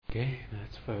Okay,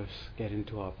 let's first get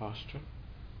into our posture.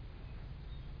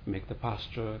 Make the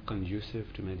posture conducive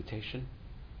to meditation.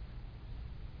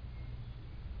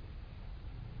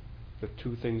 The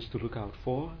two things to look out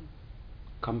for: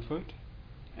 comfort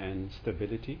and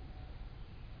stability.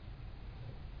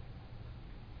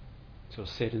 So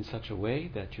sit in such a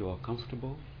way that you are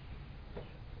comfortable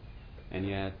and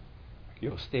yet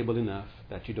you're stable enough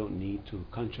that you don't need to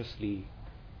consciously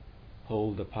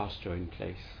hold the posture in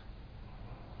place.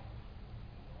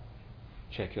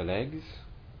 Check your legs,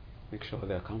 make sure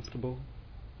they're comfortable,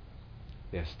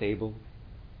 they're stable,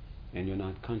 and you're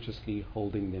not consciously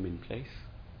holding them in place.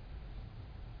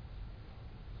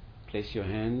 Place your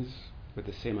hands with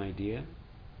the same idea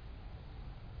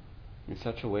in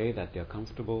such a way that they're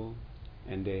comfortable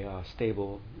and they are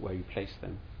stable where you place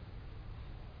them.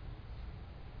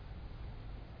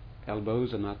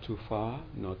 Elbows are not too far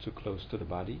nor too close to the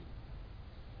body.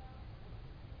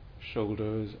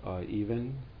 Shoulders are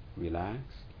even,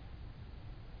 relaxed.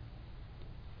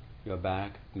 Your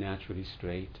back naturally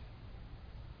straight.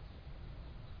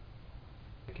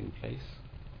 Back in place.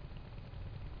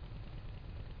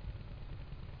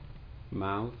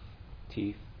 Mouth,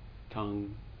 teeth,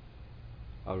 tongue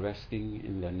are resting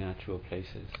in their natural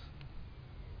places.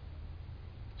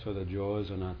 So the jaws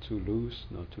are not too loose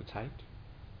nor too tight.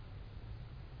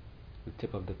 The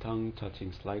tip of the tongue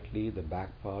touching slightly the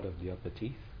back part of the upper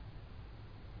teeth.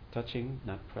 Touching,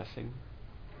 not pressing.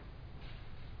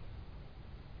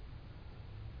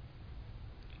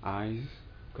 Eyes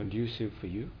conducive for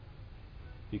you.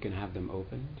 You can have them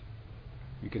opened,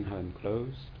 you can have them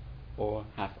closed or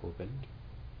half opened.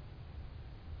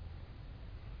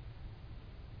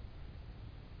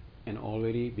 And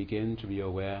already begin to be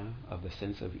aware of the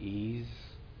sense of ease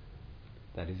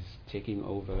that is taking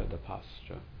over the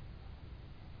posture.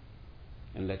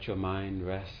 And let your mind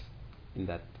rest in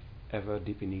that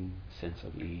ever-deepening sense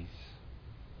of ease.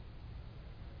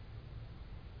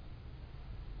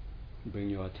 Bring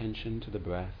your attention to the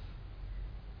breath,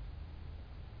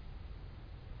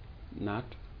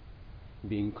 not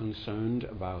being concerned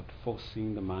about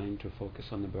forcing the mind to focus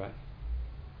on the breath.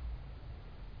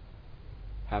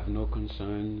 Have no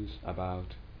concerns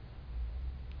about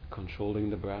controlling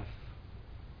the breath.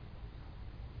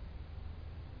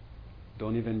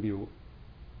 Don't even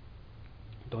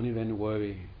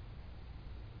worry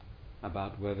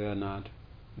about whether or not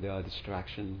there are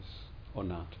distractions or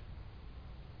not.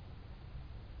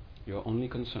 Your only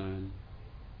concern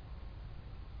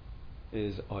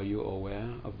is, are you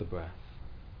aware of the breath?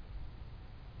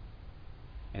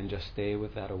 And just stay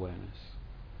with that awareness.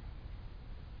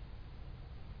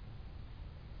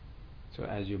 So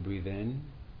as you breathe in,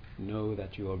 know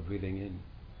that you are breathing in.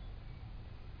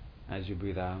 As you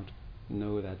breathe out,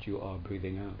 know that you are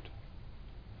breathing out.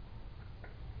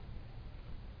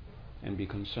 And be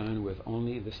concerned with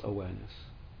only this awareness.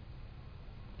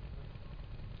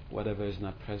 Whatever is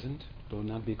not present, do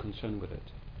not be concerned with it.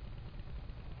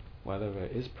 Whatever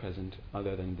is present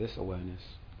other than this awareness,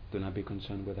 do not be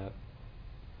concerned with that.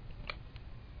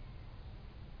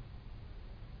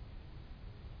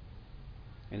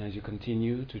 And as you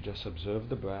continue to just observe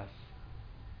the breath,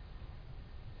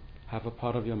 have a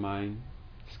part of your mind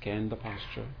scan the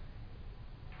posture.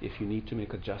 If you need to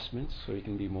make adjustments so you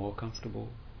can be more comfortable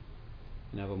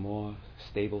and have a more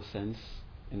stable sense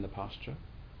in the posture,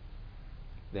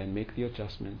 then make the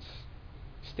adjustments,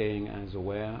 staying as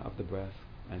aware of the breath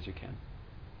as you can.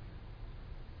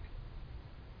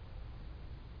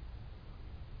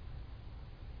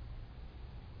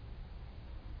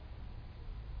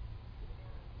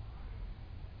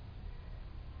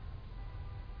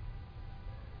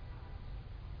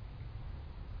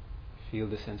 Feel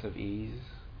the sense of ease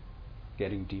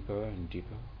getting deeper and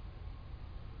deeper.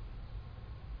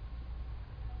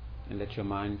 And let your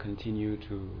mind continue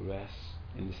to rest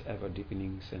in this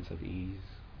ever-deepening sense of ease.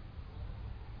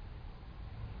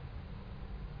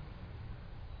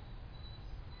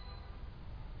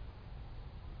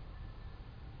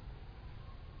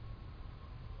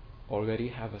 Already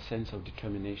have a sense of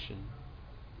determination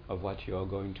of what you are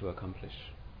going to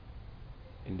accomplish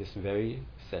in this very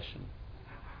session.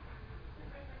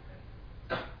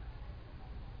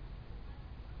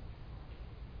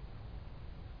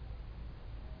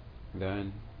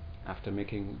 Then, after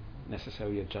making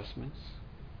necessary adjustments,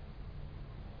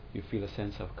 you feel a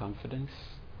sense of confidence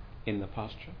in the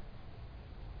posture.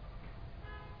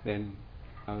 Then,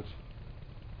 out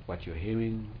what you're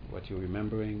hearing, what you're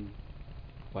remembering,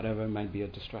 whatever might be a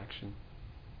distraction,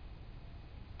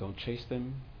 don't chase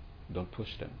them, don't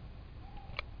push them.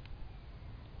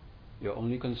 Your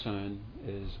only concern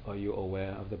is, are you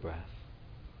aware of the breath?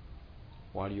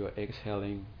 While you're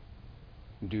exhaling,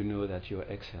 do know that you are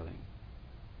exhaling?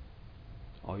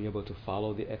 Are you able to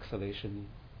follow the exhalation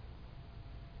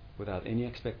without any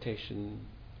expectation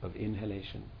of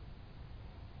inhalation?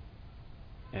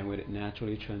 And when it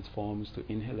naturally transforms to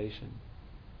inhalation,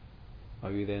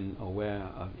 are you then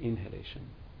aware of inhalation?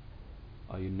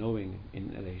 Are you knowing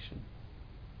inhalation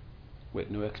with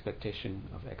no expectation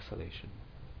of exhalation?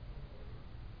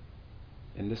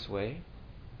 In this way,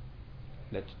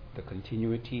 let the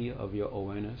continuity of your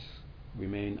awareness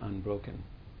remain unbroken,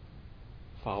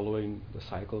 following the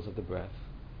cycles of the breath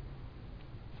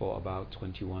for about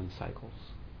 21 cycles.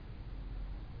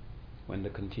 When the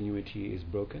continuity is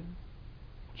broken,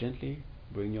 gently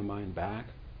bring your mind back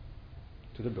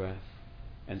to the breath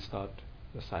and start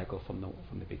the cycle from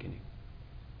the beginning.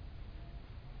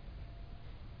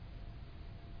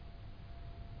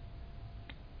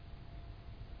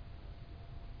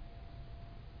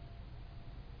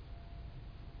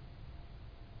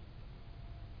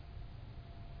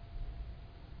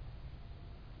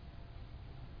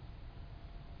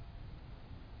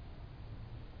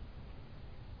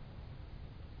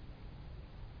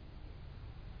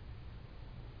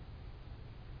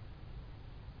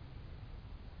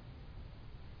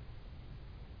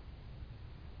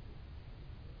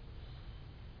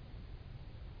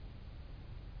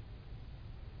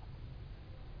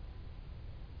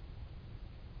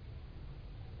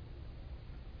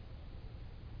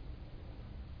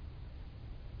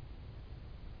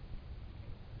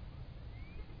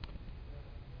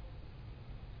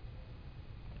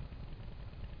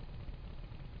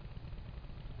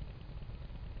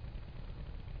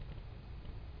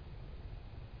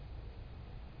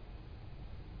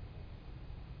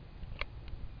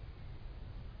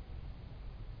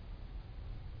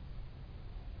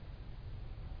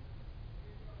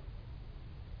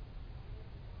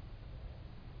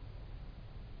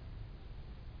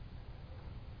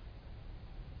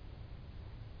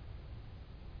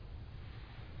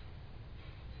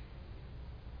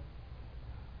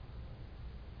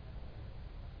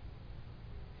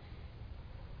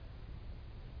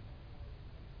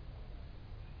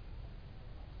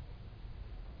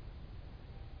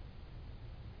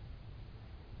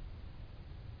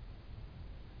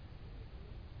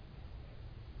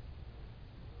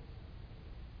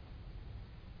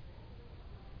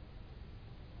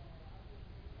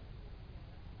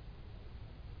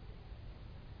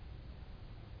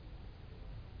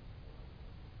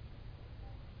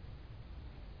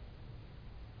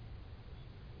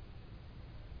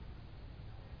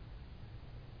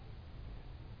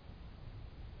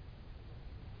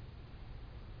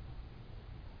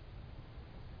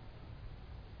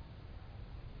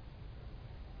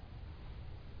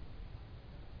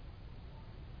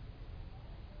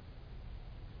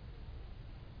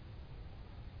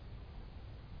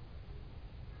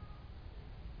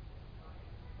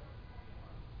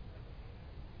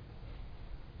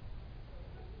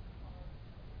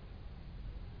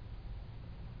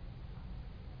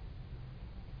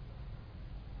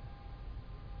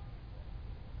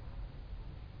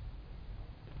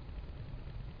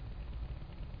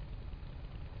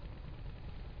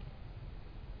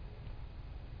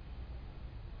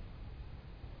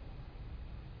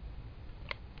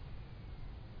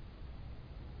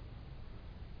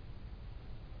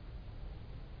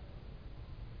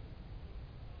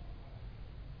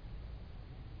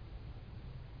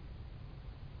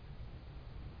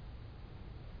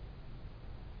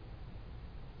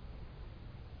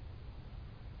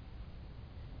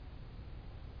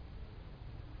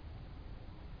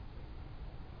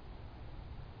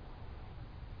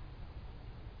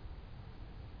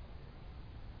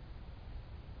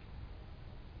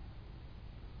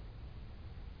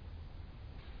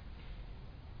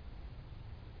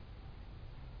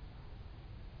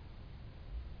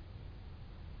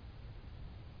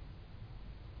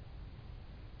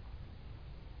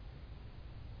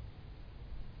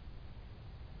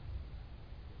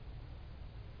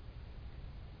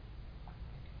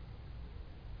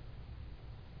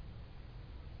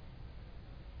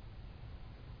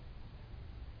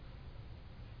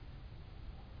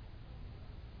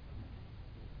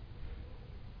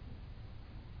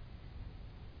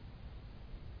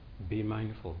 Be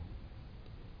mindful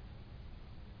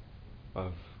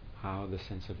of how the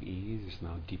sense of ease is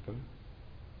now deeper,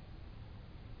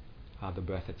 how the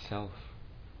breath itself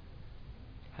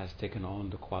has taken on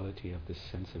the quality of this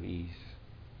sense of ease,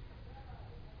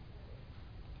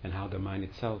 and how the mind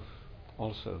itself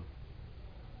also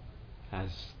has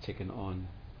taken on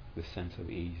the sense of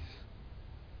ease.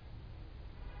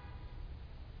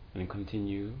 And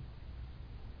continue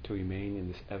to remain in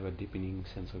this ever deepening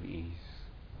sense of ease.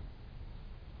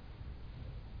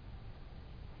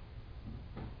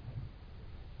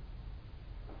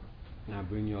 Now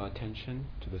bring your attention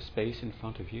to the space in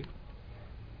front of you,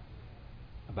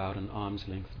 about an arm's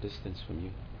length distance from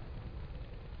you,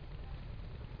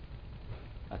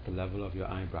 at the level of your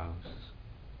eyebrows.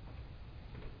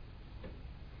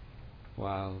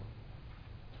 While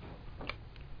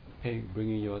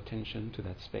bringing your attention to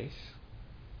that space,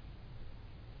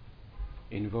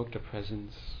 invoke the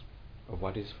presence of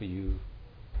what is for you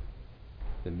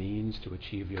the means to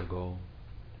achieve your goal,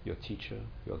 your teacher,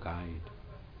 your guide.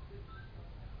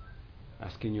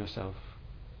 Asking yourself,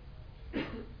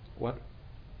 what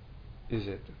is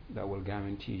it that will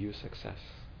guarantee you success?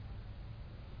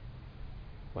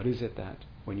 What is it that,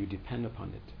 when you depend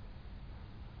upon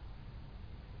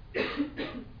it,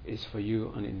 is for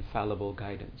you an infallible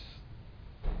guidance?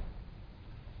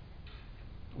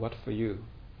 What for you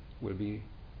will be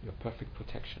your perfect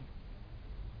protection?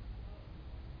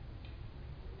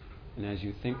 And as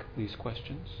you think these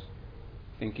questions,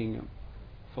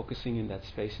 focusing in that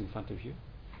space in front of you,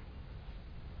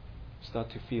 start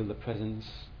to feel the presence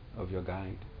of your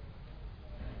guide,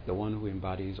 the one who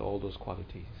embodies all those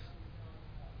qualities,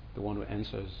 the one who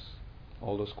answers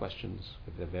all those questions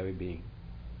with their very being.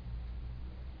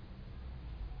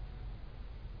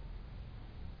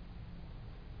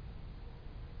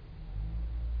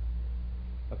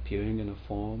 Appearing in a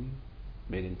form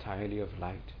made entirely of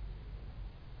light.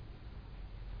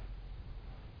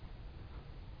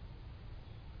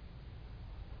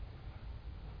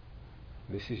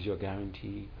 This is your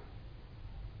guarantee.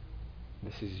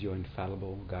 This is your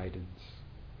infallible guidance.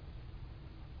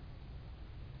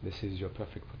 This is your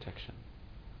perfect protection.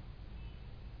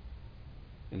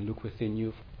 And look within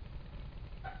you.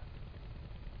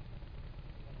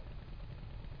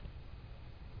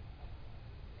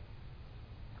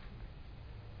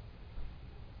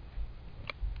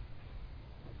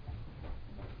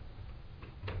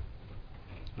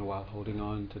 And while holding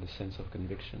on to the sense of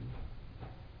conviction,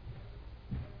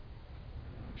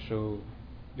 show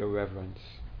your reverence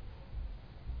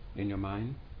in your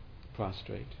mind,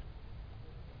 prostrate.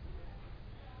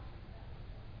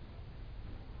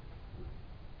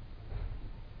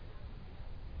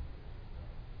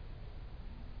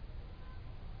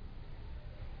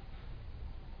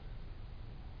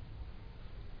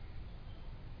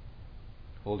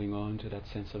 Holding on to that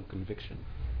sense of conviction.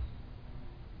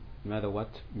 No matter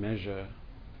what measure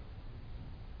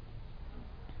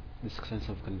this sense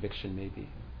of conviction may be,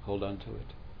 hold on to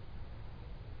it.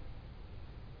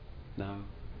 Now,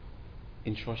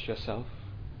 entrust yourself,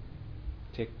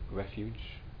 take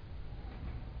refuge,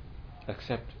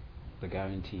 accept the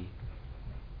guarantee,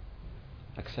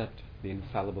 accept the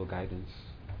infallible guidance,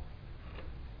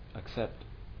 accept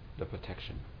the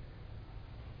protection.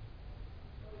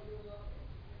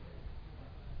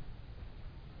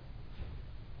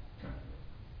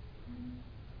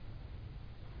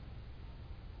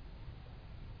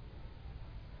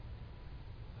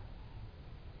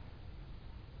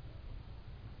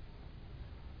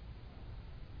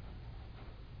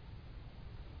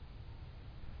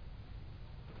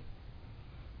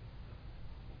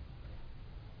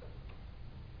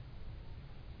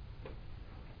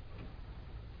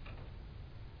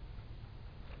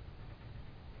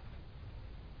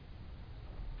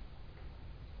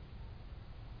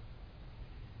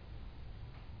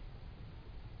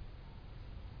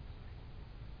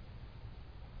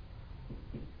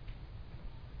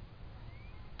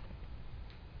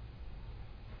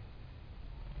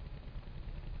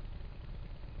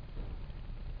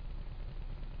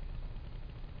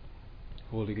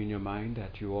 Holding in your mind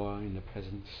that you are in the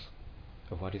presence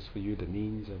of what is for you the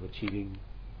means of achieving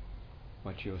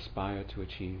what you aspire to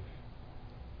achieve.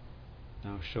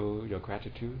 Now show your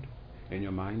gratitude in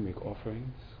your mind, make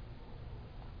offerings.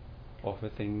 Offer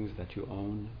things that you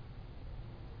own.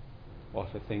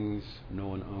 Offer things no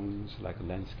one owns, like a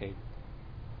landscape,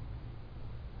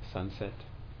 sunset.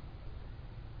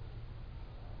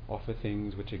 Offer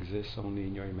things which exist only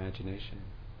in your imagination.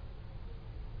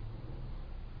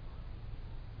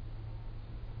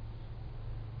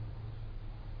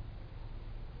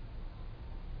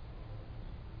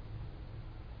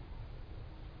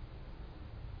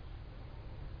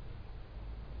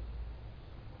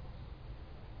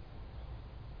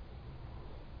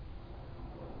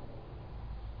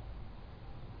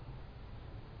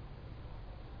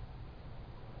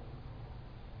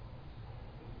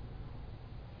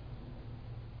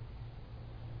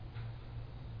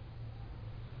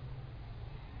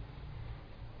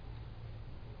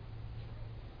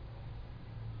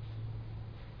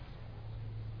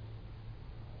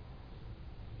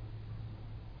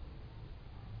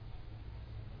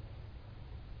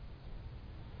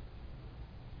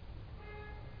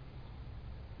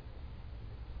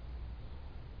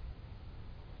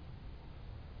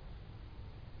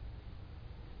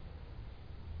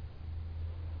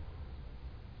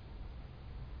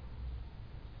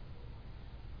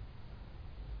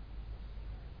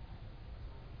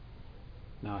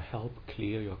 now help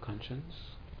clear your conscience,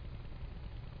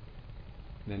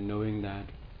 then knowing that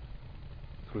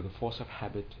through the force of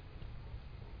habit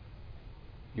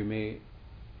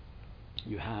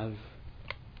you have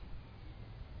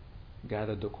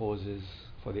gathered the causes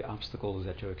for the obstacles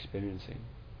that you're experiencing,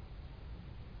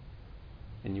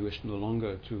 and you wish no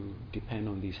longer to depend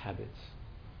on these habits.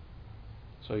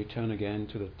 So you turn again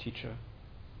to the teacher,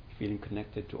 feeling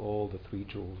connected to all the three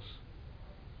jewels,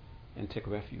 and take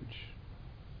refuge.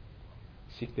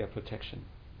 Seek their protection,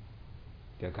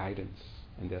 their guidance,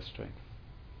 and their strength.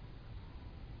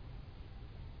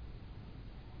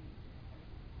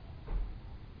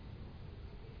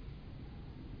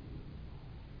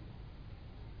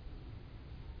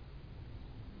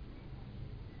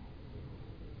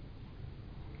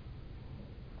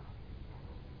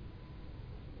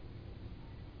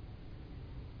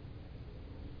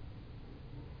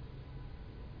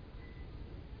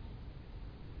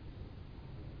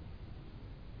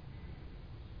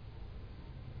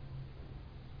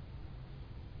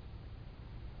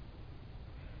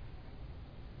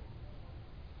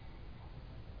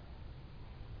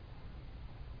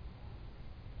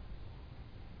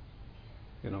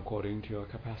 Then, according to your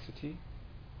capacity,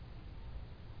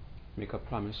 make a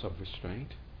promise of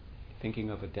restraint,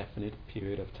 thinking of a definite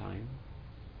period of time.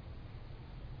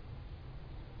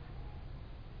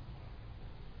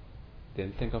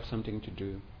 Then think of something to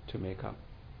do to make up.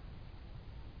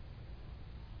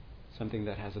 Something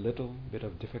that has a little bit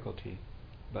of difficulty,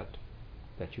 but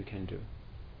that you can do.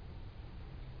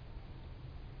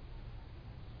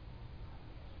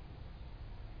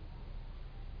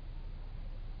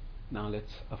 Now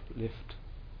let's uplift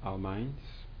our minds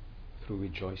through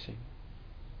rejoicing,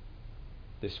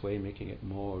 this way making it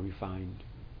more refined.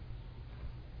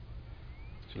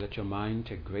 So let your mind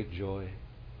take great joy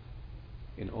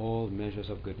in all measures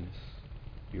of goodness,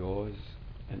 yours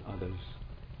and others.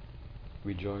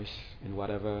 Rejoice in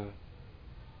whatever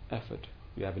effort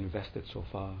you have invested so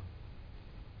far.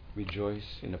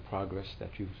 Rejoice in the progress that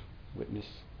you've witnessed.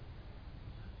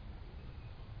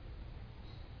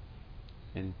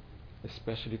 And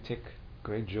especially take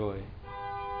great joy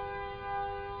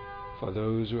for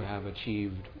those who have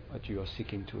achieved what you are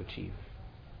seeking to achieve.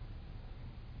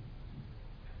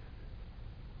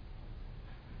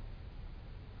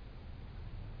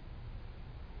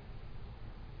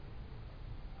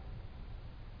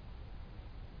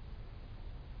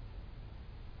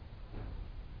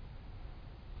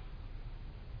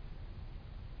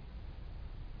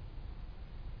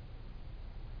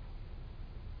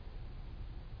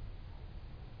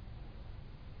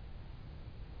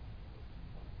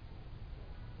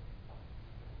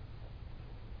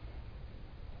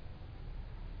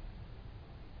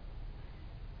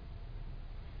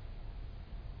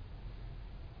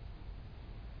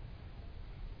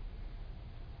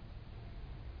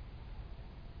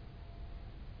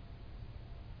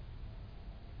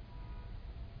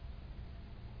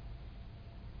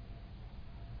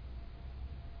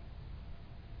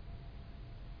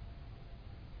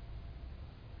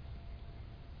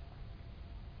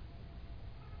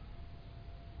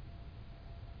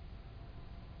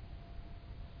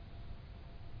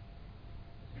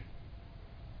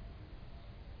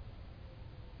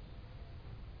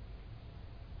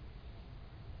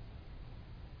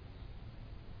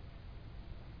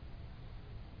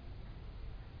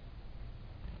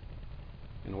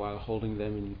 And while holding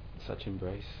them in such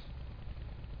embrace,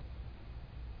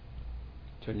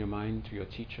 turn your mind to your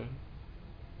teacher,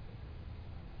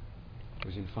 who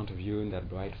is in front of you in that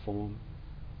bright form,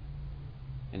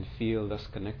 and feel thus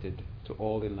connected to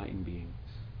all enlightened beings.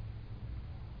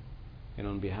 And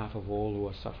on behalf of all who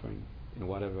are suffering, in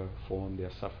whatever form they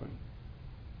are suffering,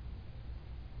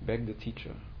 beg the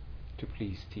teacher to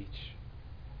please teach.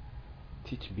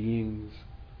 Teach beings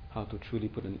how to truly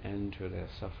put an end to their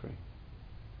suffering,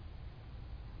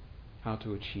 how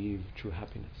to achieve true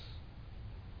happiness.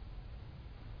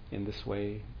 In this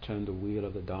way, turn the wheel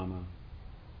of the Dharma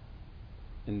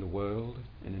in the world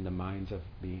and in the minds of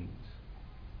beings,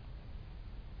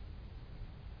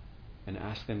 and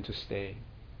ask them to stay,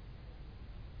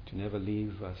 to never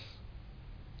leave us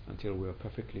until we are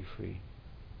perfectly free.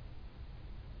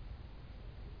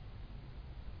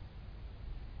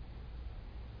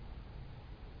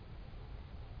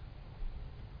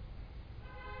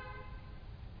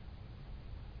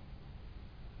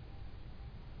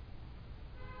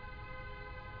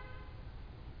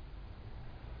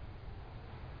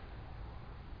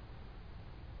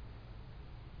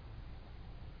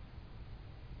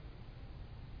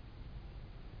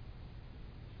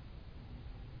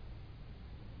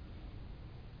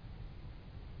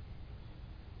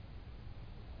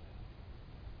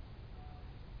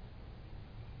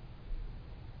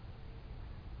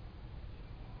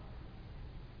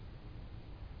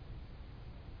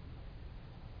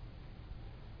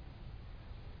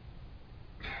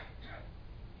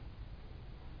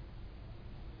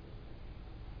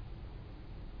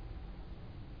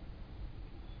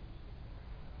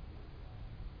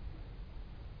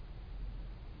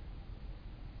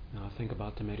 Now think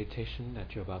about the meditation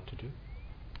that you're about to do.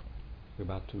 You're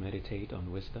about to meditate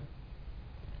on wisdom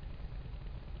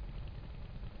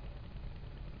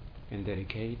and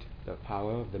dedicate the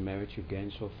power of the merit you've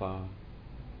gained so far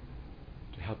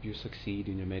to help you succeed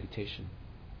in your meditation,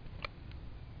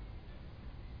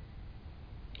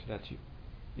 so that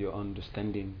your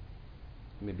understanding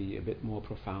may be a bit more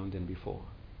profound than before.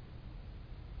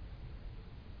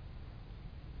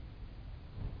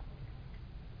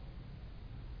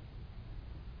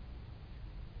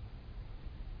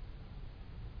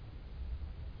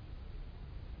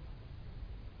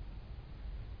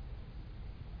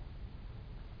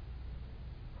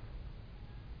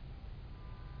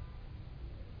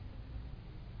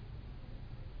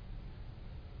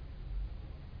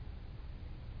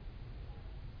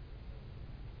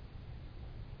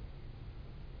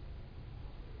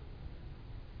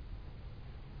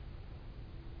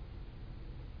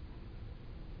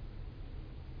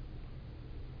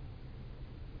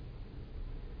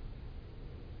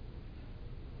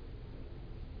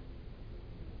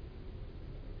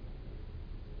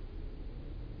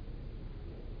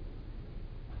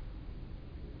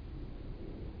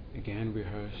 Again,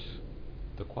 rehearse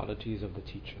the qualities of the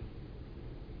teacher,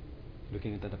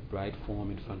 looking at that bright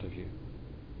form in front of you,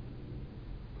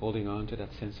 holding on to that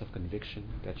sense of conviction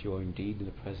that you are indeed in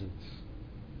the presence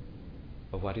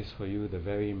of what is for you the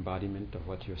very embodiment of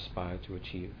what you aspire to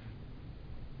achieve.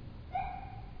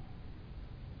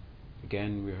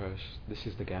 Again, rehearse, this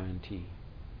is the guarantee.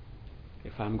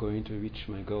 If I'm going to reach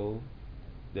my goal,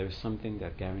 there is something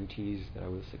that guarantees that I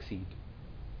will succeed,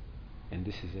 and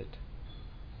this is it.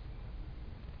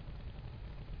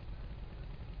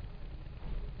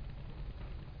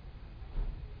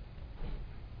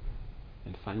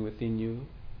 And find within you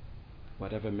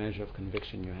whatever measure of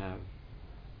conviction you have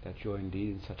that you're indeed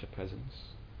in such a presence,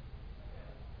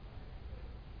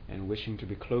 and wishing to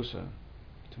be closer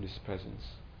to this presence.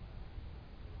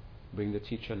 Bring the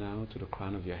teacher now to the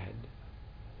crown of your head.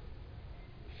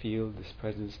 Feel this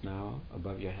presence now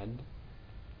above your head,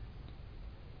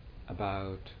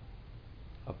 about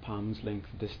a palm's length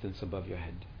distance above your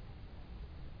head.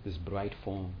 This bright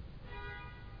form,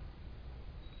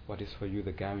 what is for you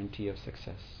the guarantee of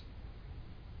success,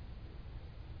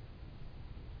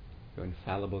 your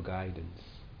infallible guidance,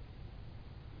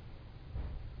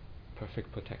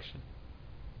 perfect protection.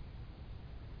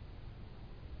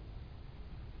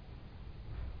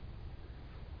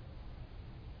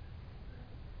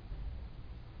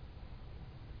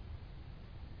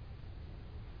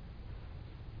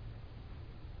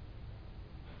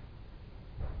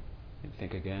 And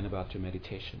think again about your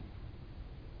meditation.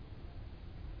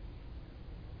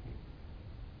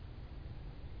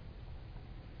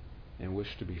 And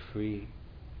wish to be free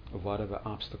of whatever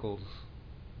obstacles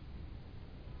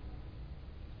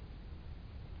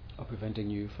are preventing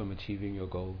you from achieving your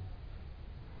goal,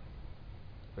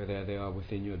 whether they are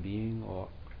within your being or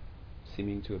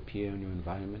seeming to appear in your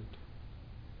environment.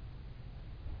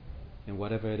 And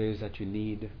whatever it is that you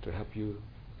need to help you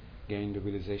gain the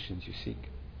realizations you seek,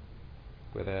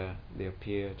 whether they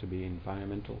appear to be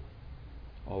environmental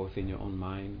or within your own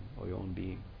mind or your own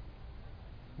being,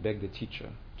 beg the teacher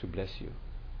to bless you.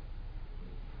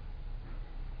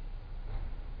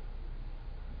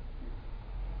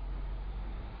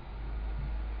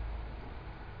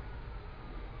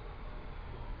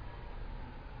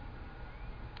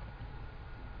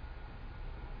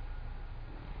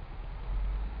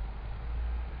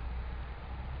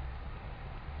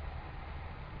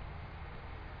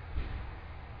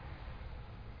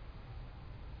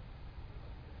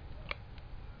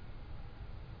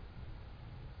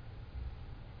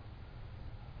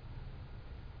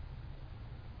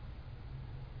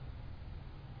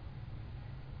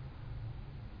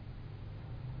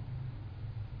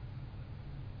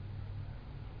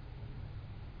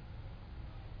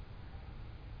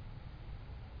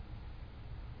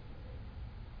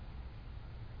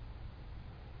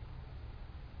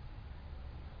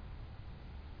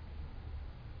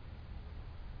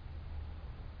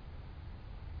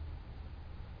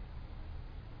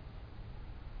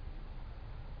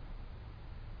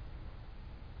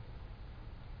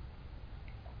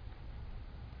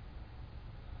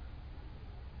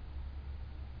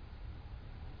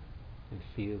 And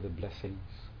feel the blessings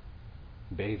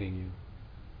bathing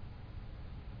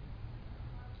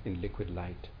you in liquid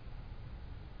light.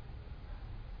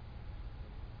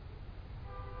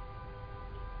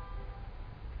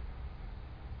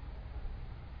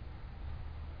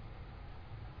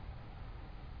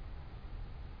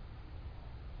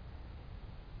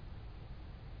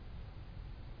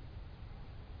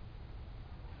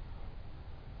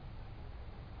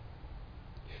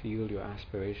 feel your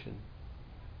aspiration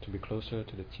to be closer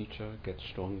to the teacher get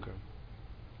stronger.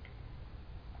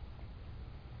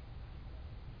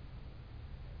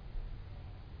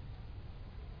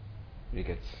 It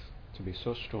gets to be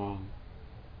so strong.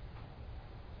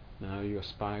 Now you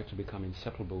aspire to become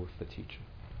inseparable with the teacher.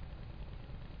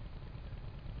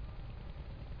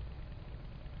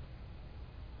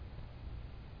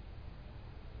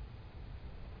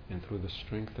 And through the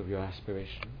strength of your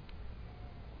aspiration,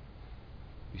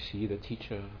 you see the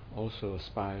teacher also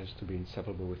aspires to be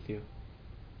inseparable with you.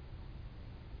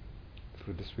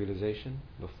 Through this realization,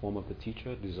 the form of the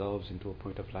teacher dissolves into a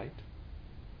point of light.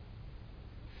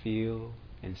 Feel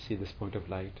and see this point of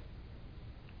light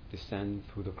descend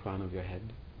through the crown of your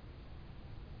head.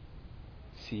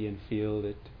 See and feel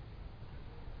it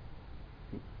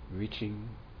reaching,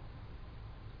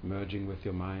 merging with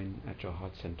your mind at your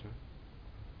heart center.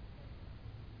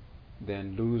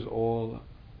 Then lose all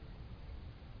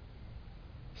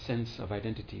sense of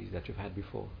identity that you've had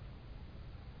before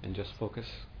and just focus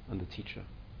on the teacher.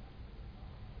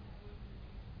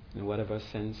 And whatever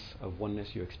sense of oneness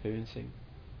you're experiencing,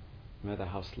 no matter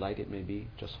how slight it may be,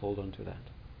 just hold on to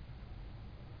that.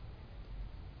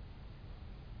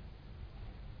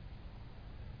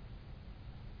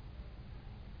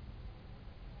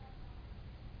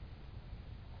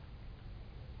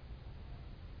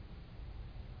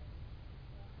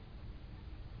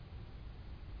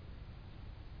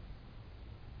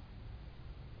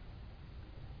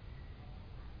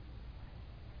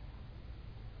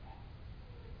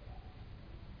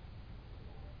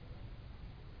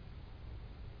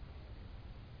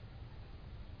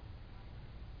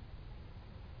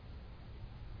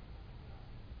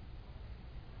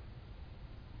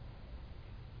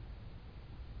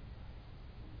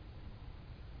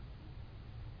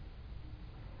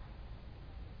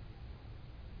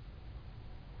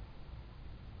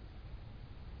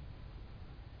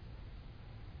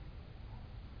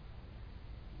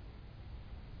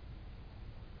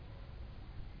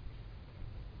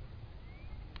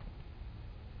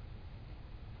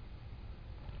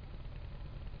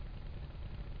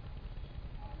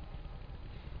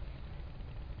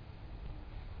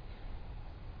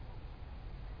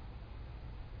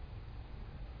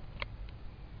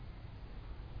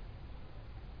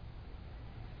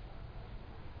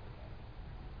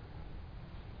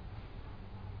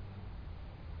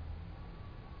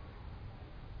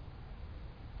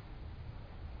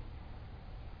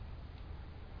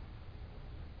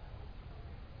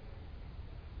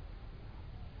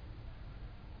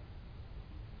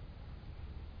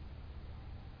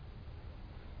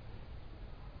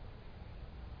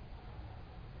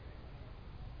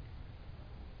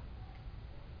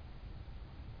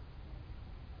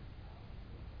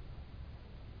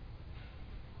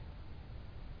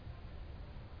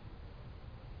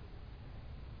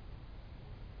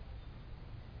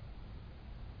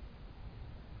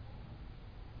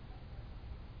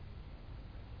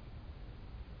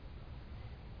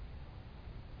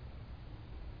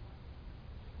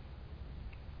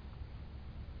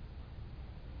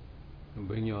 And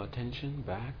bring your attention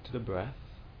back to the breath.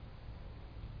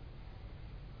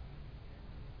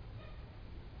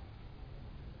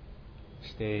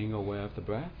 Staying aware of the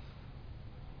breath.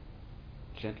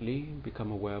 Gently become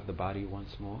aware of the body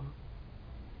once more.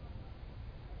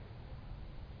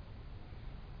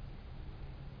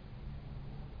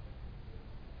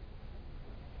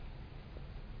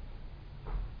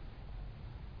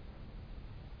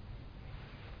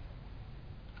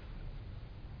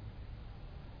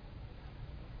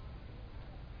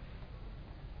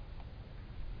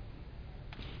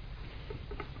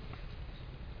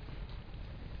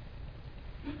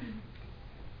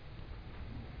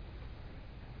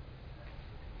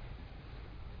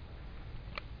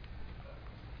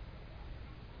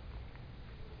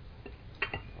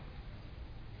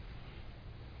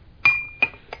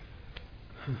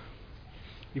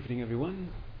 Evening, everyone.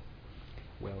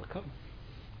 Welcome.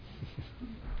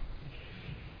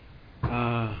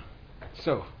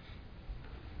 So,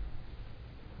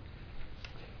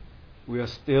 we are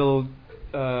still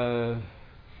doing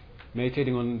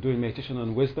meditation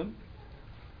on wisdom.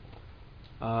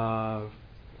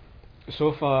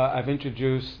 So far, I've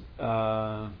introduced.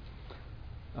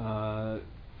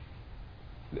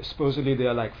 Supposedly, there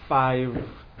are like 5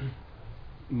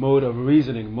 mode of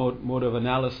reasoning, mode of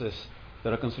analysis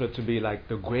that are considered to be like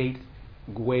the great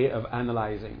way of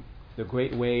analyzing, the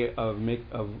great way of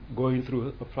going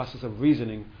through a process of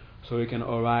reasoning, so we can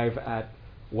arrive at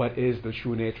what is the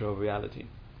true nature of reality.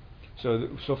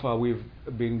 So far we've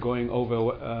been going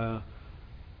over,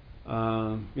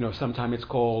 sometimes it's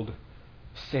called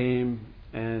same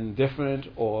and different,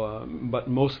 but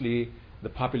mostly the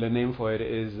popular name for it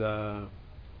is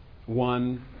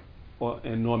one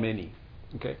and nor many.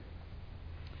 Okay,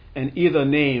 and either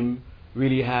name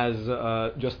really has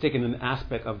just taken an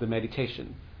aspect of the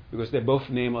meditation, because they both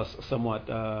name us somewhat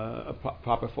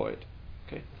proper for it.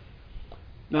 Okay.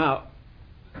 Now,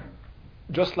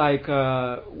 just like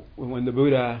when the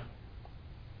Buddha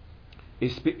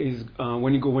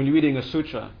when you're reading a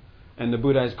sutra, and the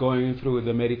Buddha is going through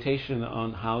the meditation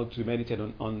on how to meditate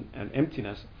on an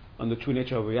emptiness, on the true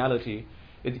nature of reality,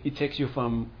 it takes you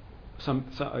from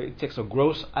it takes a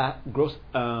gross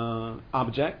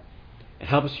object. It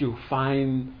helps you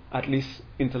find, at least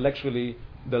intellectually,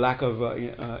 the lack of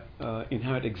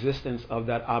inherent existence of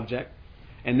that object,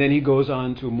 and then he goes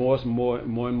on to more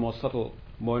and more subtle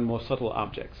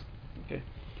objects. Okay,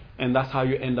 and that's how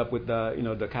you end up with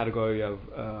the category of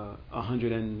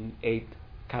 108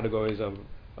 categories of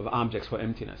objects for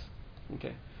emptiness.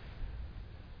 Okay.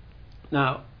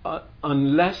 Now,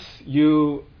 unless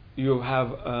you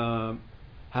have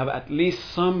at least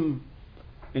some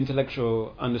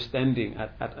intellectual understanding,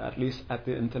 at least at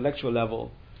the intellectual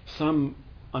level, some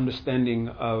understanding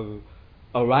of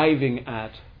arriving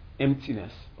at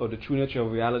emptiness or the true nature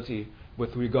of reality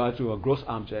with regard to a gross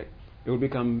object, it will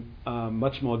become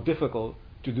much more difficult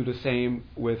to do the same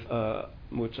with a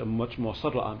much more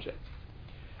subtle object.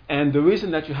 And the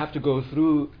reason that you have to go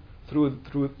through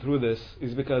this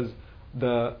is because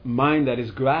the mind that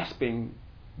is grasping,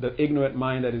 the ignorant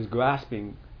mind that is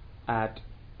grasping at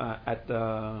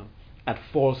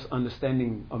false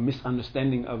understanding or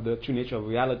misunderstanding of the true nature of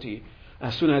reality,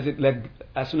 as soon as it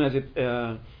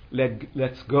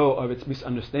lets go of its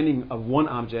misunderstanding of one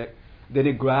object, then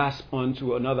it grasps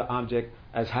onto another object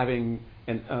as having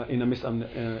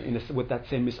with that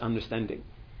same misunderstanding,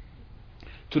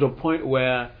 to the point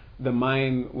where the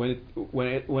mind,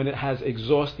 when it has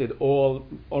exhausted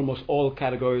almost all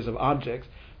categories of objects,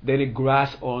 then it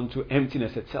grasps onto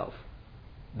emptiness itself,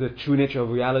 the true nature of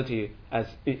reality, as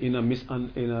in a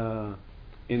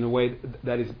way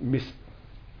that is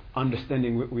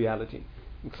misunderstanding reality.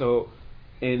 So,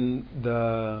 in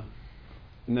the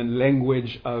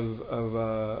language of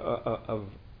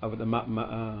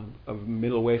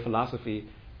middle way philosophy,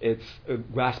 it's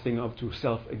grasping up to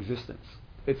self-existence.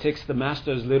 It takes the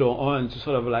masters later on to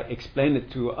sort of like explain it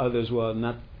to others who are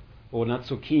not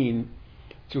so keen,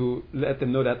 to let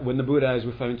them know that when the Buddha is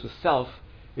referring to self,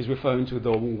 is referring to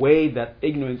the way that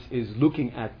ignorance is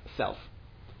looking at self.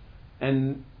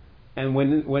 And when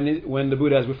the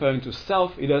Buddha is referring to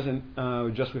self, he doesn't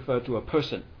just refer to a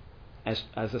person as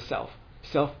a self.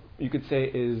 Self, you could say,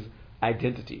 is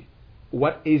identity.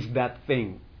 What is that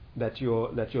thing that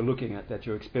you're looking at, that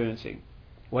you're experiencing?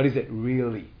 What is it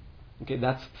really? Okay,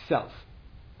 that's self.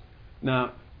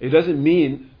 Now, it doesn't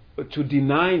mean to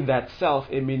deny that self.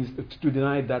 It means to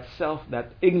deny that self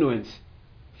that ignorance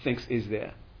thinks is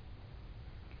there.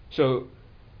 So,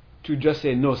 to just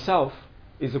say no self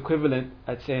is equivalent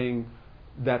at saying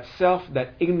that self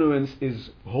that ignorance is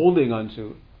holding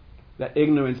onto, that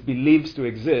ignorance believes to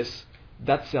exist,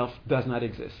 that self does not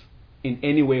exist in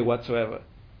any way whatsoever.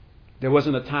 There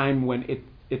wasn't a time when it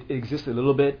existed a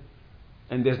little bit,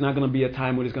 and there's not going to be a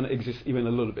time when it's going to exist even a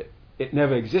little bit. It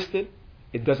never existed,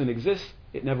 it doesn't exist,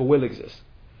 it never will exist.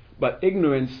 But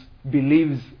ignorance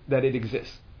believes that it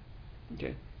exists.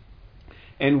 Okay?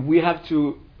 And we have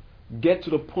to get to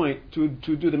the point to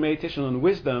do the meditation on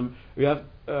wisdom. We have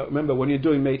remember, when you're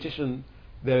doing meditation,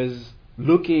 there's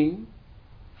looking,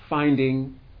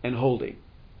 finding, and holding.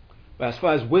 But as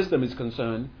far as wisdom is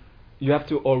concerned, you have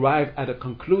to arrive at a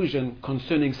conclusion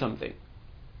concerning something.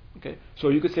 Okay, so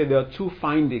you could say there are two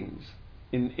findings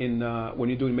in when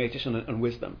you're doing meditation on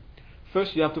wisdom.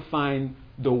 First, you have to find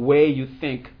the way you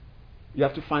think. You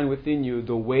have to find within you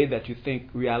the way that you think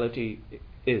reality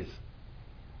is.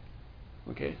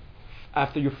 Okay,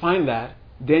 after you find that,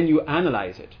 then you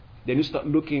analyze it. Then you start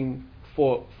looking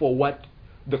for what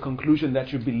the conclusion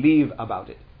that you believe about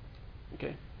it.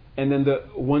 Okay, and then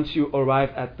once you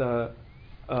arrive at the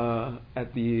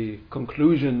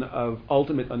conclusion of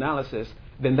ultimate analysis,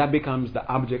 then that becomes the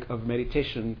object of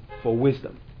meditation for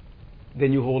wisdom.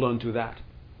 Then you hold on to that.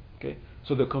 Okay,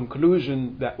 so the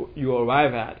conclusion that you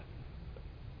arrive at,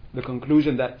 the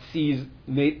conclusion that sees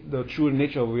the true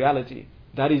nature of reality,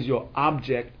 that is your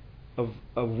object of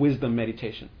wisdom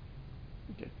meditation.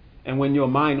 Okay, and when your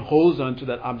mind holds on to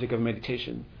that object of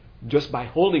meditation, just by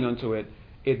holding on to it,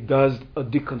 it does a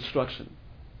deconstruction.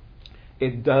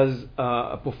 It does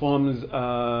performs,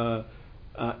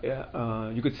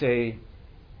 you could say,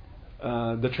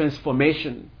 the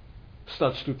transformation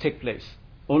starts to take place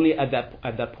only at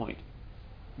that point.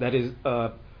 That is,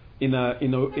 in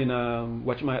a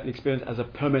what you might experience as a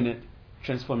permanent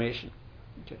transformation.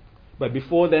 Okay. But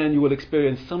before then, you will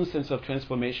experience some sense of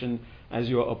transformation as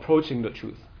you are approaching the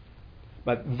truth.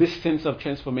 But this sense of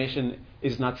transformation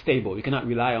is not stable. You cannot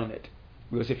rely on it.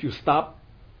 Because if you stop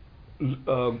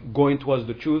going towards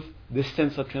the truth, this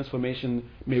sense of transformation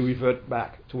may revert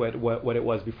back to what it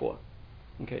was before.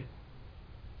 Okay?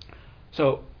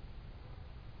 So,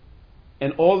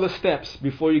 and all the steps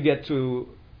before you get to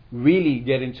really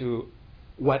get into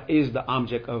what is the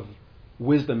object of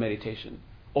wisdom meditation,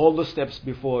 all the steps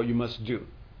before you must do.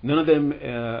 None of them,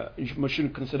 you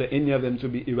shouldn't consider any of them to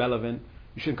be irrelevant.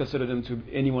 You shouldn't consider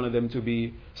any one of them to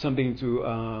be something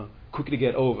to quickly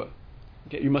get over.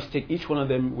 Okay? You must take each one of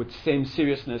them with the same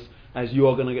seriousness as you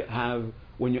are going to have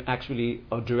when you actually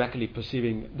are directly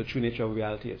perceiving the true nature of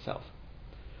reality itself.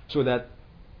 So that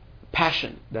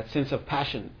passion, that sense of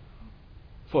passion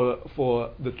for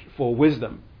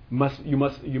wisdom, you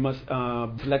must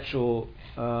intellectual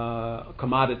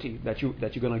commodity that you're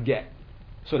going to get,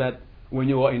 so that when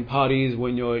you're in parties,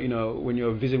 when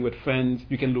you're visiting with friends,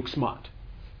 you can look smart.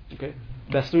 Okay,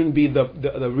 that shouldn't be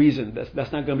the reason.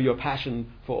 That's not going to be your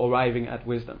passion for arriving at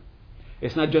wisdom.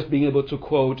 It's not just being able to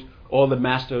quote all the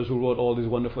masters who wrote all these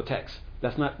wonderful texts.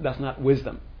 That's not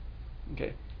wisdom.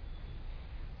 Okay,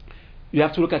 you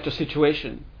have to look at your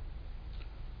situation.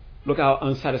 Look how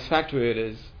unsatisfactory it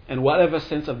is, and whatever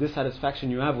sense of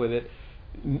dissatisfaction you have with it,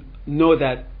 know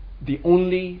that the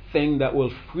only thing that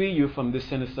will free you from this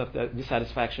sense of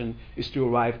dissatisfaction is to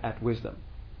arrive at wisdom.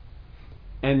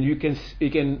 And you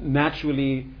can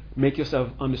naturally make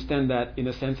yourself understand that in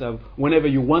a sense of whenever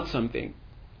you want something,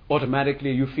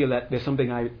 automatically you feel that there's something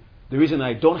the reason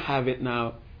I don't have it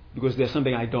now because there's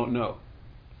something I don't know.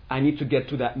 I need to get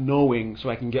to that knowing so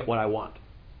I can get what I want.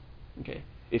 Okay,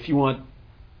 if you want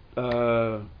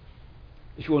to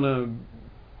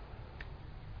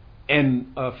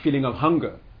end a feeling of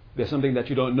hunger, there's something that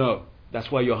you don't know.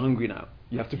 That's why you're hungry now.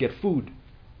 You have to get food.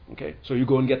 Okay, so you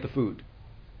go and get the food,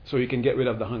 so you can get rid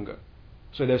of the hunger.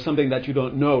 So there's something that you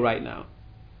don't know right now,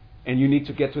 and you need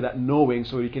to get to that knowing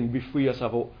so you can free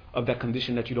yourself of that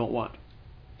condition that you don't want.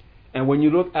 And when you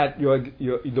look at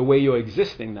the way you're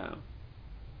existing now,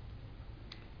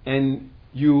 and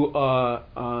you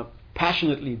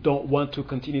passionately don't want to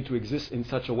continue to exist in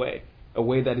such a way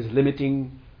that is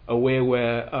limiting, a way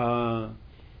where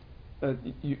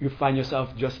you find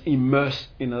yourself just immersed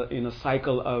in a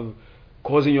cycle of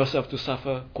causing yourself to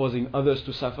suffer, causing others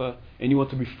to suffer, and you want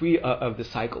to be free of the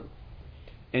cycle,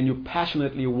 and you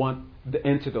passionately want the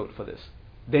antidote for this,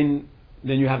 then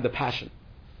you have the passion,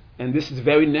 and this is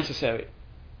very necessary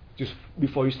just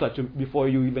before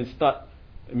you even start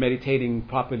meditating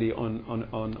properly on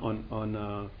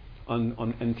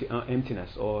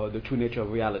emptiness or the true nature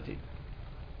of reality.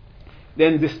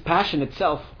 Then this passion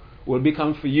itself will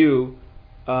become for you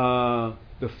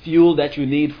the fuel that you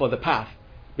need for the path.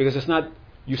 Because it's not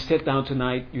you sit down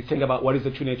tonight, you think about what is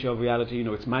the true nature of reality.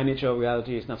 It's my nature of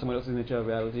reality, it's not someone else's nature of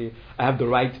reality. I have the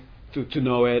right to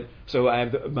know it, so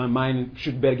my mind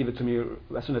should better give it to me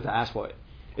as soon as I ask for it.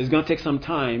 It's going to take some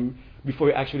time before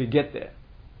you actually get there.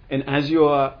 And as you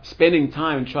are spending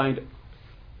time trying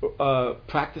to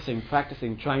practicing, trying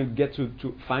to get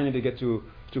to finally get to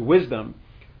wisdom,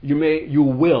 you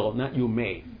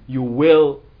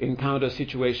will encounter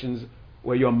situations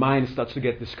where your mind starts to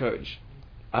get discouraged.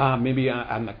 Maybe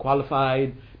I'm not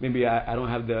qualified. Maybe I don't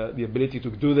have the ability to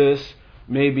do this.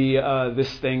 Maybe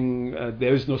this thing,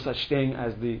 there is no such thing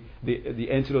as the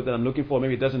antidote that I'm looking for.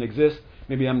 Maybe it doesn't exist.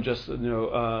 Maybe I'm just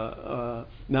not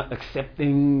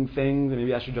accepting things.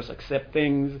 Maybe I should just accept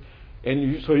things.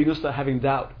 And so you're going to start having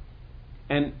doubt.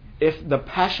 And if the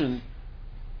passion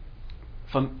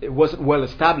it wasn't well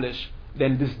established,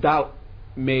 then this doubt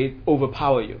may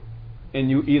overpower you, and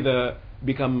you either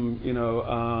become,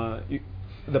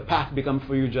 the path becomes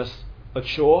for you just a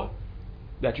chore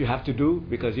that you have to do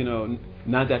because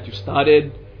now that you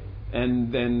started,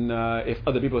 and then if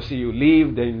other people see you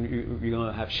leave, then you're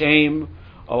gonna have shame.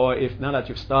 Or if now that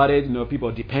you've started, people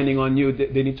are depending on you,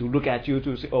 they need to look at you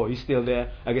to say, oh, he's still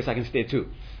there, I guess I can stay too.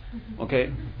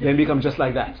 Okay, then it becomes just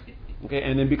like that. Okay,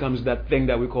 and then becomes that thing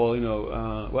that we call,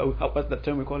 what's the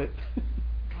term we call it?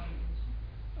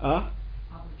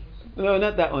 No,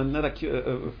 not that one. Not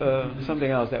something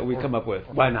else that we come up with.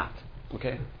 Why not?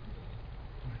 Okay.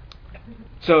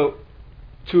 So,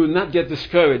 to not get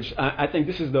discouraged, I think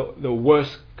this is the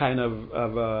worst kind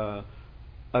of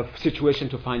situation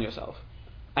to find yourself.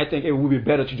 I think it would be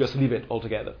better to just leave it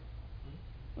altogether.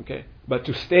 Okay, but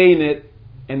to stay in it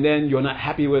and then you're not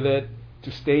happy with it,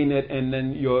 to stay in it, and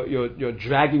then you're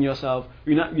dragging yourself.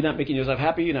 You're not making yourself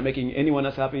happy. You're not making anyone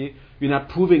else happy. You're not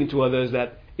proving to others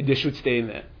that they should stay in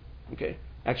there. Okay.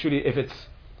 Actually,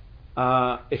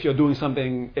 if you're doing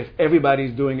something, if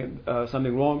everybody's doing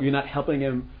something wrong, you're not helping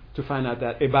them to find out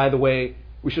that, hey, by the way,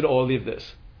 we should all leave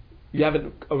this. You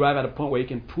haven't arrived at a point where you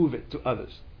can prove it to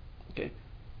others. Okay.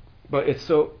 But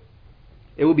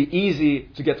it will be easy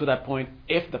to get to that point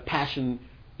if the passion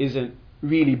isn't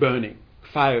really burning,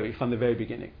 fiery from the very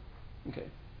beginning. Okay.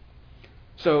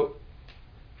 So,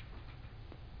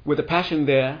 with the passion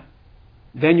there,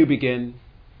 then you begin,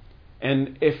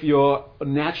 and if you're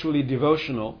naturally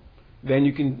devotional, then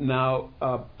you can now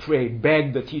pray,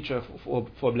 beg the teacher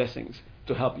for blessings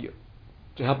to help you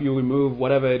remove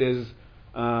whatever it is,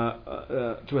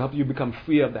 to help you become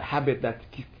free of the habit that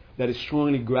is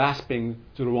strongly grasping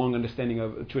to the wrong understanding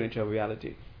of the true nature of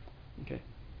reality. Okay.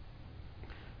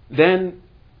 Then,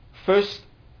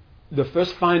 the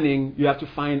first finding, you have to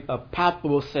find a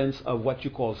palpable sense of what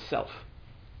you call self,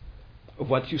 of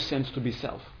what you sense to be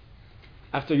self.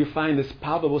 After you find this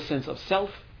palpable sense of self,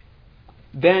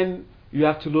 then you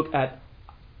have to look at,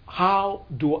 how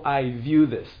do I view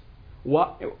this?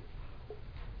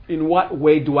 In what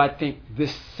way do I think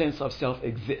this sense of self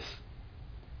exists?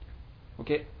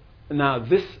 Okay. Now,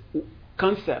 this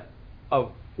concept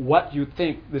of what you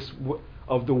think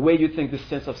of the way you think this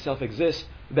sense of self exists,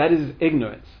 that is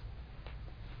ignorance.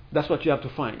 That's what you have to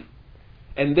find.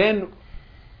 And then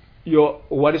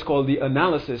what is called the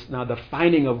analysis, now the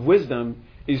finding of wisdom,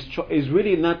 is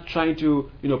really not trying to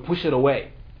push it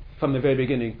away from the very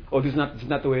beginning. Oh, this is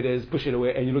not the way it is, push it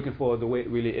away, and you're looking for the way it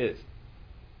really is.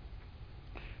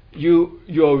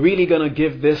 You're really going to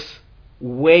give this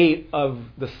way of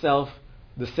the self,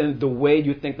 the way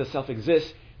you think the self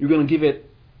exists, you're going to give it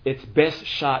its best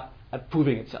shot at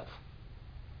proving itself.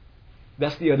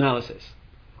 That's the analysis.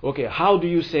 Okay, how do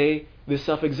you say this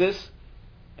self exists?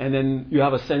 And then you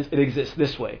have a sense it exists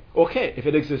this way. Okay, if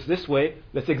it exists this way,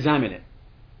 let's examine it.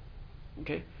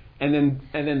 Okay, and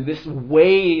then this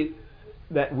way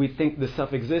that we think the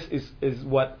self exists is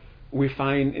what we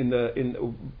find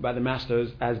by the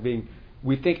masters as being,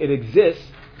 we think it exists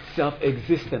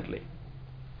self-existently.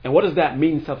 And what does that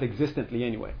mean, self-existently,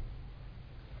 anyway?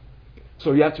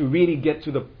 So you have to really get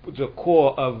to the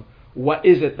core of what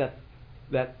is it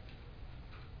that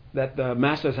the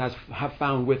masters have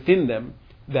found within them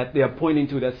that they are pointing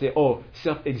to, that say, oh,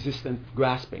 self-existent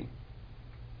grasping.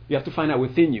 You have to find out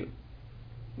within you.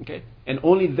 Okay? And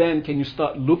only then can you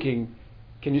start looking,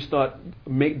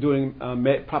 doing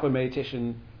proper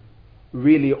meditation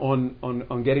really on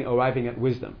arriving at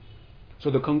wisdom. So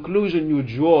the conclusion you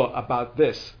draw about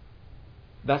this,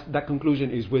 that conclusion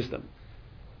is wisdom.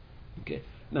 Okay.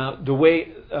 Now, the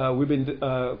way we've been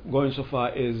going so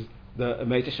far is the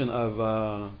meditation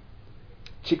of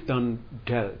Chiktan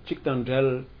Del. Chiktan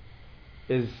Del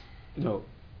is,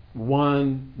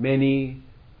 one, many,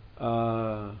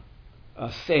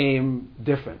 same,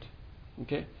 different.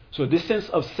 Okay. So this sense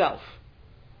of self,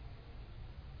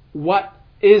 what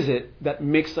is it that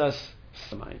makes us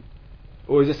mind?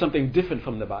 Or is it something different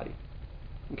from the body?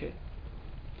 Okay.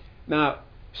 Now,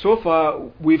 so far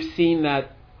we've seen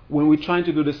that when we're trying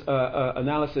to do this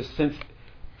analysis, since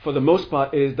for the most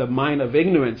part it is the mind of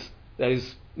ignorance that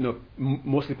is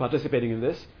mostly participating in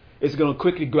this, it's going to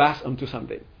quickly grasp onto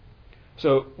something.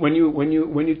 So when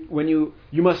you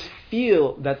must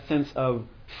feel that sense of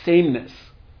sameness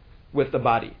with the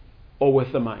body or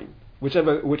with the mind,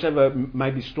 whichever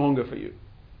might be stronger for you.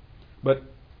 But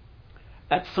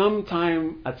at some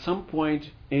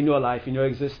point in your life, in your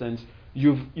existence,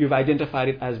 you've identified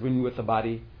it as being with the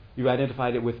body. You've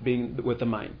identified it with being with the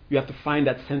mind. You have to find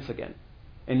that sense again,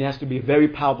 and it has to be very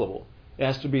palpable. It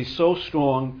has to be so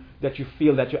strong that you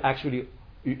feel that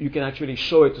you can actually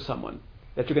show it to someone,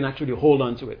 that you can actually hold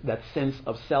on to it. That sense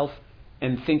of self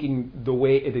and thinking the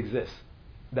way it exists,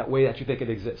 that way that you think it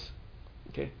exists.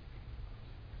 Okay.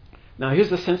 Now here's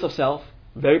the sense of self,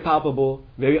 very palpable,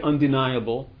 very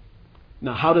undeniable.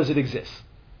 Now, how does it exist?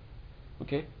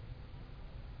 Okay.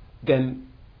 Then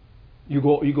you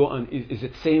go on. Is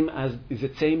it same?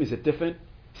 Is it different?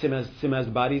 Same as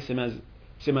body, same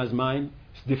as mind.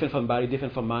 It's different from body,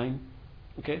 different from mind.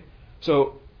 Okay.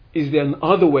 So, is there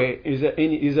another way? Is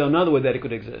there another way that it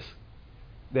could exist?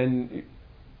 Then,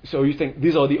 so you think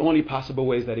these are the only possible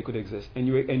ways that it could exist, and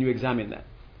you examine that.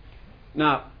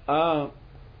 Now,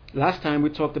 last time we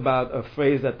talked about a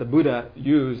phrase that the Buddha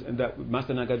used, and that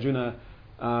Master Nagarjuna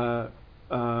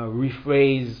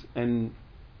rephrased and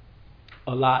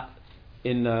a lot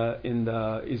in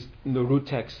the root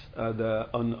text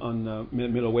on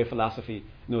Middle Way philosophy.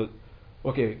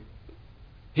 Okay,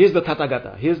 Here's the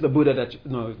Tathagata. Here's the Buddha that's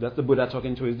the Buddha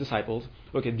talking to his disciples.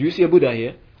 Okay, do you see a Buddha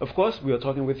here? Of course, we are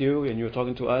talking with you and you're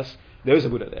talking to us. There is a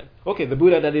Buddha there. Okay, the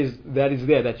Buddha that is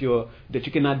there that you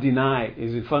cannot deny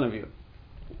is in front of you.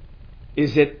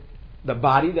 Is it the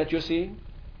body that you're seeing?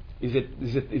 Is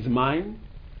it mine?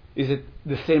 Is it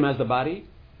the same as the body?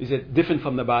 Is it different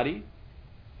from the body?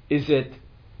 Is it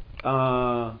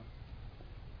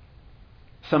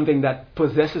something that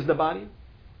possesses the body?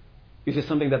 Is it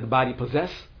something that the body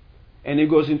possesses? And it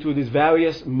goes into these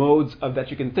various modes of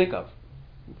that you can think of.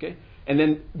 Okay? And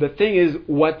then the thing is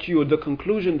the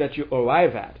conclusion that you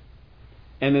arrive at.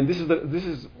 And then this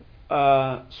is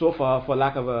so far, for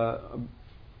lack of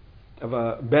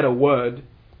a better word,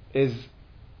 is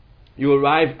you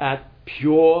arrive at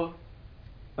pure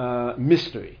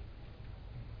mystery.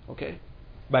 Okay?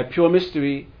 By pure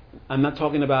mystery, I'm not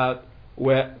talking about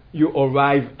where you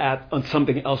arrive on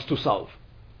something else to solve.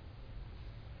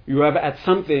 You arrive at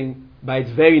something by its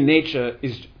very nature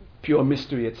is pure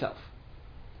mystery itself.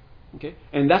 Okay?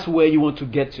 And that's where you want to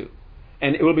get to.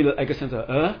 And it will be like a sense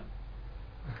of,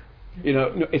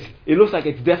 it looks like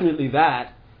it's definitely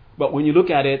that, but when you look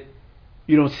at it,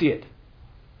 you don't see it.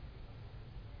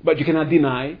 But you cannot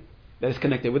deny that it's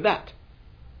connected with that.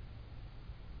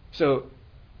 So,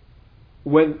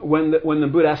 when the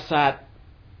Buddha sat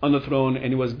on the throne and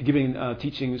he was giving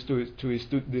teachings to his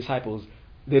disciples,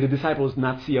 did the disciples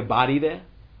not see a body there?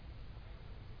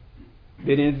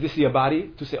 They didn't see a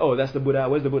body to say, oh, that's the Buddha.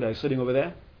 Where's the Buddha? He's sitting over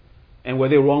there. And were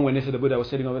they wrong when they said the Buddha was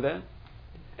sitting over there?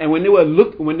 And when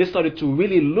they started to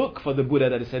really look for the Buddha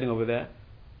that is sitting over there,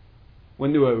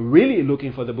 when they were really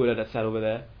looking for the Buddha that sat over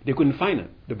there, they couldn't find him,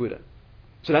 the Buddha.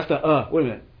 So that's wait a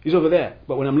minute, he's over there.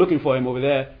 But when I'm looking for him over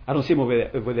there, I don't see him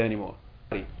over there anymore.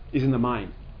 He's in the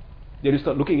mind. Then you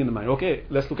start looking in the mind. Okay,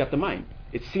 let's look at the mind.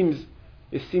 It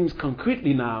seems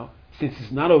concretely now, since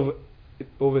he's not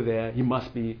over there, he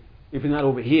must be, if he's not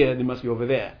over here, he must be over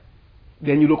there.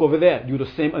 Then you look over there, do the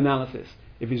same analysis.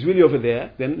 If he's really over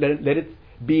there, then let it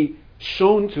be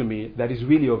shown to me that he's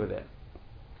really over there.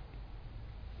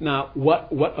 Now, what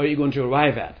are you going to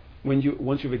arrive at once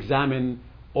you've examined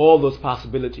all those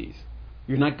possibilities?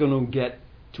 You're not going to get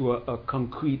to a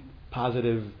concrete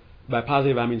positive. By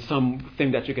positive, I mean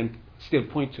something that you can still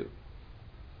point to.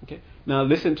 Okay. Now,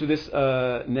 listen to this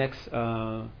next,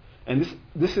 and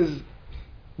this is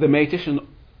the meditation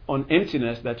on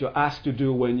emptiness that you're asked to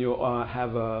do when you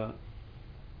have a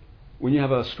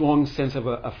strong sense of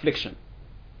affliction.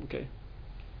 Okay.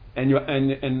 And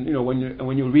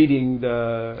when you're reading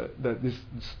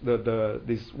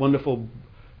this wonderful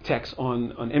text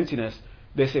on emptiness,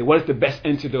 they say, what is the best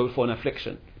antidote for an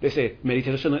affliction? They say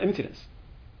meditation on emptiness.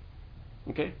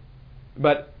 Okay,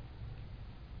 but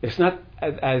it's not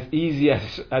as easy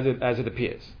as it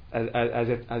appears, as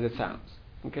it sounds.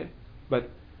 Okay, but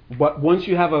once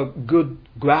you have a good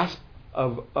grasp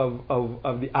of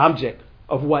the object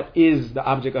of what is the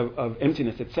object of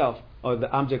emptiness itself, or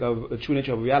the object of the true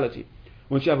nature of reality.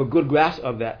 Once you have a good grasp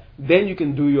of that, then you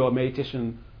can do your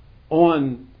meditation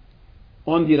on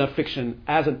the affliction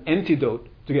as an antidote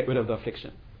to get rid of the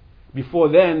affliction. Before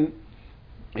then,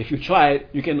 if you try it,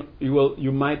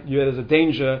 there's a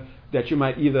danger that you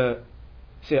might either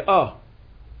say, oh,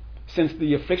 since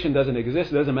the affliction doesn't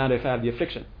exist, it doesn't matter if I have the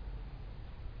affliction.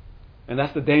 And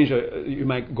that's the danger you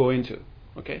might go into.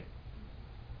 Okay?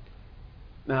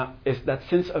 Now, it's that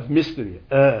sense of mystery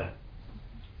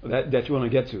that you want to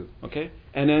get to, okay?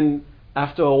 And then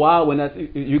after a while, when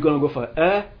you're going to go from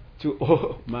to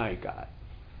oh my God,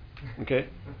 okay?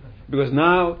 Because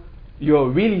now you're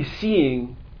really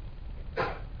seeing,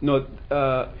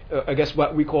 I guess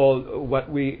what we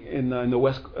in the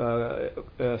West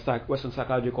Western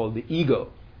psychology call the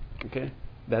ego, okay?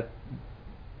 That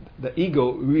the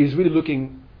ego is really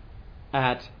looking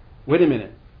at, wait a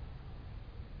minute.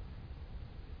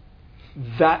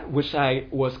 That which I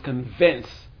was convinced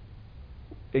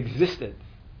existed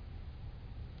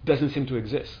doesn't seem to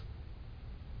exist.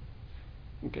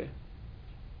 Okay.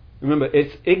 Remember,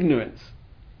 it's ignorance.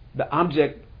 The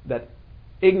object that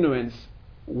ignorance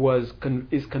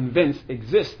is convinced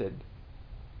existed.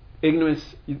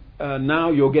 Ignorance.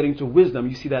 Now you're getting to wisdom.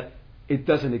 You see that it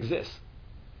doesn't exist,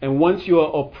 and once you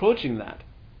are approaching that,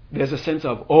 there's a sense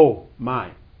of, oh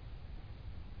my.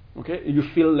 Okay. You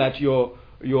feel that your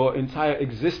entire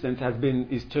existence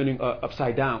is turning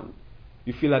upside down.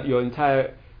 You feel that your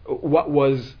entire what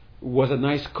was a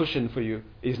nice cushion for you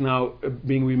is now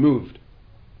being removed,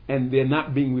 and they're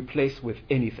not being replaced with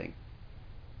anything.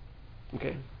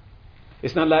 Okay,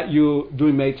 it's not like you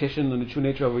doing meditation on the true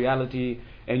nature of reality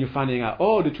and you're finding out,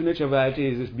 oh, the true nature of reality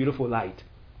is this beautiful light,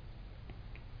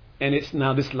 and it's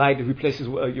now this light that replaces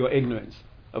your ignorance.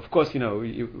 Of course,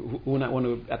 who would not want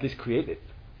to at least create it?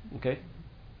 Okay.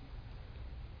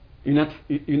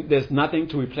 There's nothing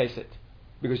to replace it,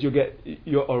 because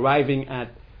you're arriving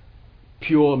at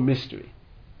pure mystery.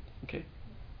 Okay.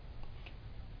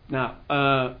 Now,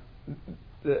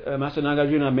 Master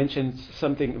Nagarjuna mentioned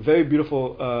something very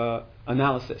beautiful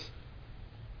analysis.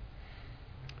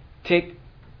 Take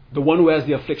the one who has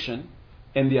the affliction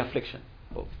and the affliction.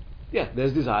 Well, yeah,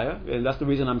 there's desire, and that's the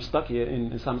reason I'm stuck here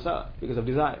in samsara, because of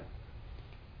desire.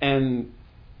 And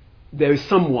there is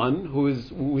someone who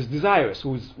is desirous,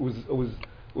 who's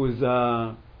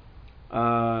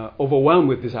overwhelmed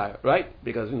with desire, right?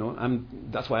 Because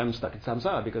that's why I'm stuck in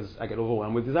samsara, because I get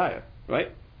overwhelmed with desire,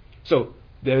 right? So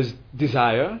there's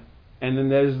desire, and then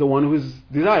there's the one who's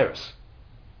desirous,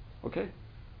 okay?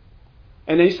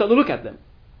 And then you start to look at them.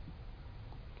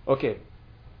 Okay,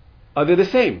 are they the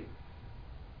same?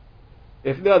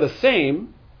 If they are the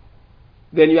same,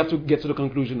 then you have to get to the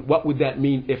conclusion, what would that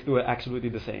mean if they were absolutely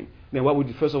the same? Then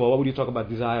first of all, what would you talk about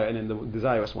desire and then the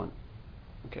desirous one?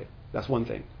 Okay, that's one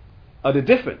thing. Are they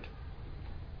different?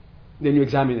 Then you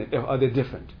examine it. Are they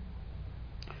different?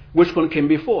 Which one came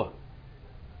before?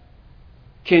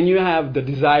 Can you have the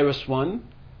desirous one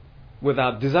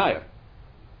without desire?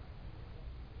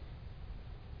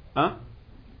 Huh?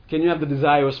 Can you have the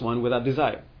desirous one without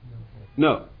desire?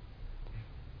 No.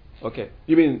 Okay.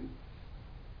 You mean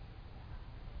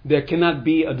there cannot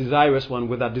be a desirous one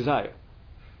without desire?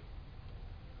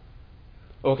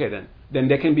 Okay, then. Then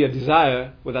there can be a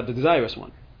desire without the desirous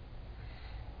one.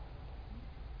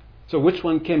 So which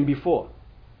one came before?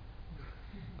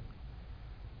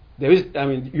 There is,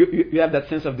 you have that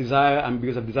sense of desire, and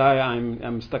because of desire,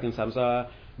 I'm stuck in samsara.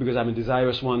 Because I'm a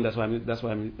desirous one, that's why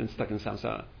I'm stuck in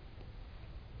samsara.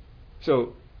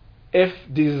 So, if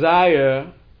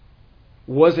desire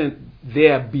wasn't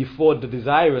there before the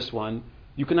desirous one,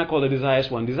 you cannot call the desirous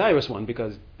one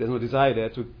because there's no desire there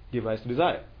to give rise to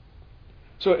desire.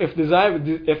 So, if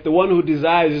the one who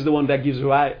desires is the one that gives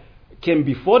rise, came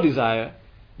before desire,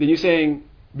 then you're saying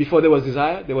before there was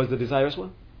desire, there was the desirous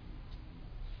one?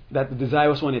 That the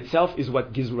desirous one itself is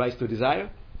what gives rise to desire?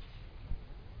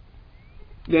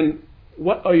 Then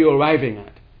what are you arriving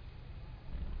at?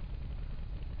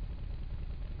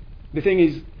 The thing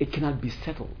is, it cannot be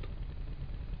settled.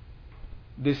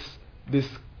 This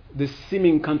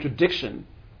seeming contradiction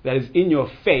that is in your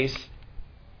face,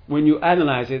 when you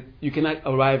analyze it, you cannot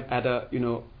arrive at a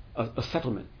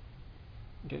settlement.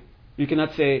 Okay? You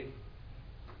cannot say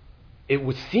it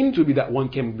would seem to be that one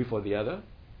came before the other,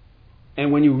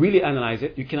 and when you really analyze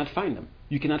it, you cannot find them.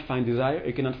 You cannot find desire.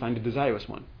 You cannot find the desirous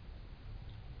one.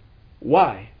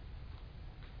 Why?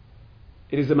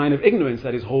 It is the mind of ignorance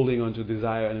that is holding on to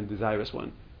desire and the desirous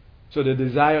one. So the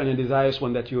desire and the desirous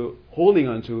one that you're holding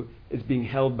on to is being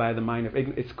held by the mind of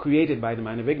ignorance. It's created by the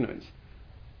mind of ignorance.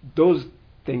 Those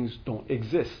things don't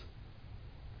exist.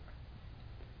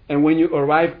 And when you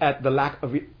arrive at the lack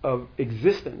of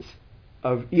existence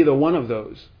of either one of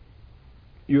those,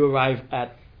 you arrive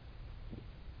at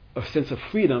a sense of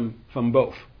freedom from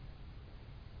both.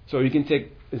 So you can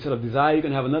take, instead of desire, you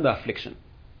can have another affliction.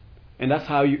 And that's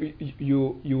how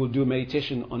you will do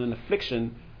meditation on an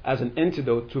affliction as an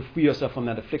antidote to free yourself from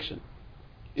that affliction.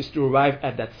 Is to arrive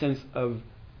at that sense of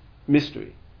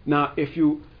mystery. Now, if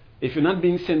you're not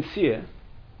being sincere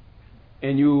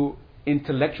and you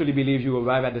intellectually believe you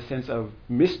arrive at the sense of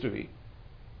mystery,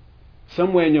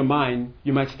 somewhere in your mind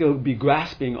you might still be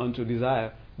grasping onto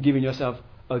desire, giving yourself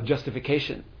a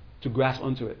justification to grasp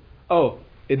onto it. Oh,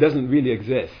 it doesn't really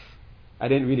exist. I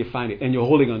didn't really find it, and you're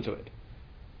holding onto it.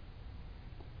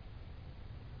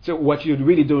 So what you're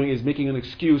really doing is making an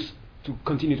excuse to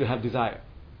continue to have desire.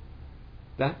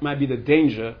 That might be the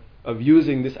danger of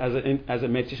using this as a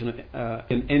meditation,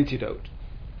 an antidote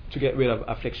to get rid of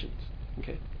afflictions.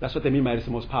 Okay, that's what they mean by it's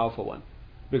the most powerful one,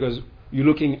 because you're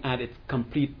looking at its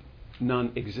complete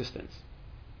non-existence.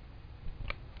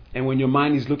 And when your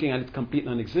mind is looking at its complete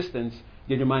non-existence,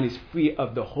 then your mind is free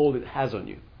of the hold it has on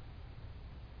you.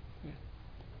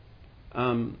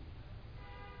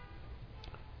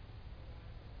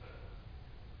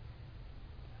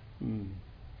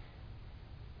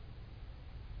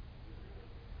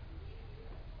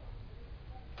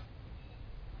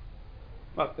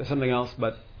 Well, there's something else,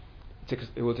 but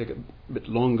it will take a bit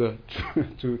longer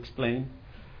to explain,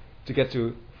 to get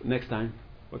to next time.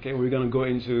 Okay, we're going to go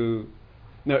into...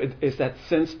 No, it's that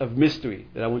sense of mystery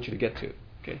that I want you to get to.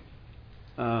 Okay,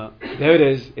 there it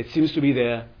is. It seems to be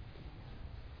there,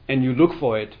 and you look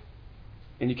for it,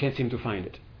 and you can't seem to find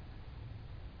it.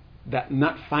 That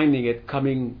not finding it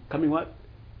coming what?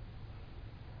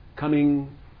 You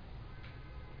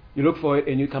look for it,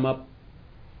 and you come up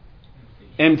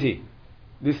empty.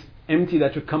 This empty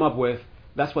that you come up with,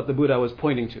 that's what the Buddha was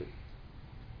pointing to.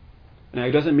 Now,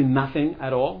 it doesn't mean nothing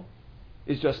at all.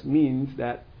 It just means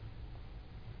that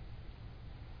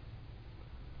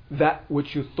that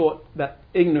which you thought, that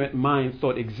ignorant mind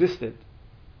thought existed,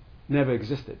 never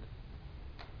existed.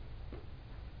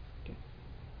 Okay.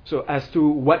 So as to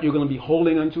what you're going to be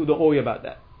holding onto, don't worry about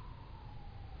that.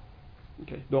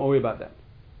 Okay, don't worry about that.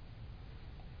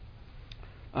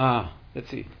 Let's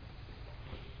see.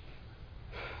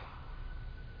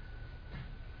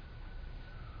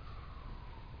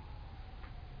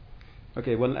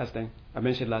 Okay, one last thing. I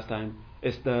mentioned last time.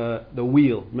 It's the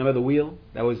wheel. Remember the wheel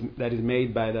that is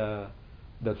made by the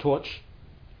torch?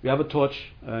 You have a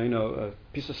torch, a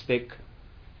piece of stick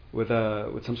with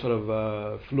some sort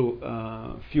of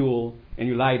fuel, and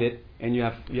you light it, and you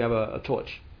have a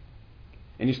torch,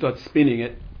 and you start spinning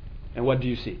it, and what do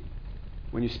you see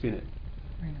when you spin it?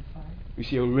 Ring of fire. You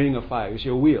see a ring of fire. You see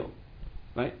a wheel,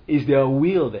 right? Is there a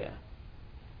wheel there?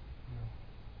 No.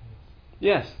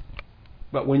 Yes.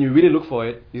 But when you really look for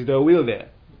it, is there a wheel there?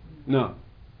 No.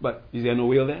 But is there no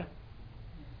wheel there?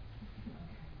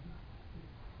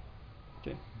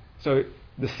 Okay. So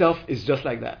the self is just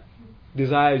like that.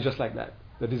 Desire is just like that.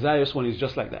 The desirous one is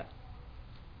just like that.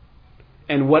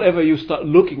 And whatever you start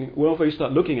looking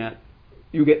at,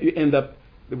 you end up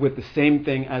with the same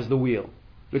thing as the wheel.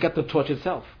 Look at the torch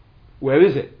itself. Where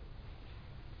is it?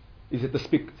 Is it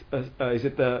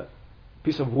the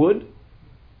piece of wood?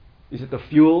 Is it the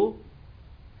fuel?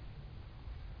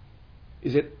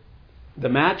 Is it the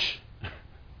match?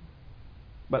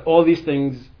 But all these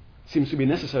things seems to be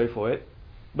necessary for it,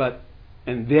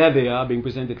 and there they are being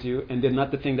presented to you, and they're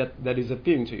not the thing that is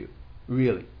appealing to you,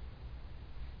 really.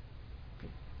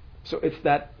 So it's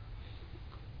that,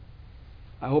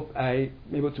 I hope I'm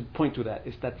able to point to that.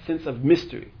 It's that sense of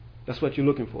mystery. That's what you're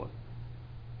looking for.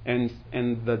 And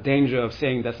the danger of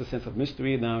saying that's a sense of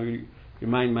mystery, now your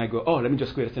mind might go, oh, let me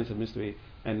just create a sense of mystery,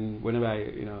 and whenever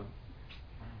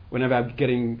I'm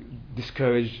getting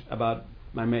discouraged about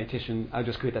my meditation, I'll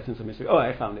just create that sense of mystery. Oh,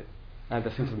 I found it. I have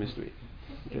that sense of mystery.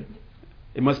 Okay.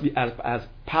 It must be as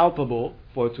palpable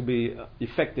for it to be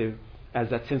effective as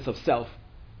that sense of self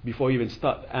before you even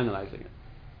start analyzing it.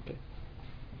 Okay.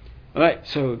 All right,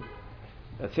 so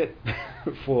that's it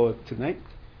for tonight.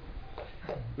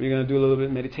 We're going to do a little bit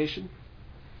of meditation.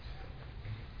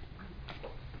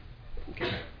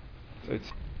 Okay. So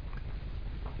it's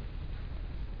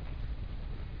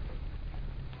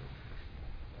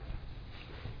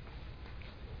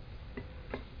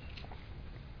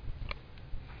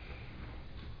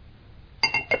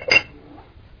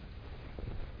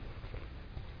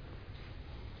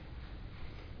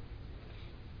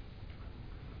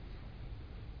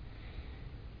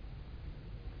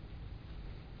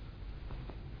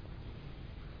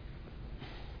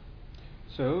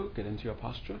So, get into your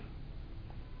posture.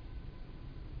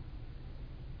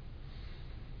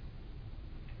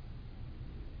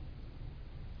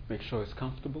 Make sure it's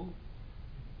comfortable.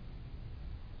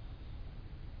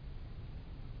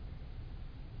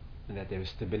 And that there is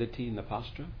stability in the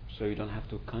posture, so you don't have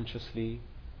to consciously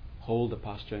hold the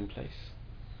posture in place.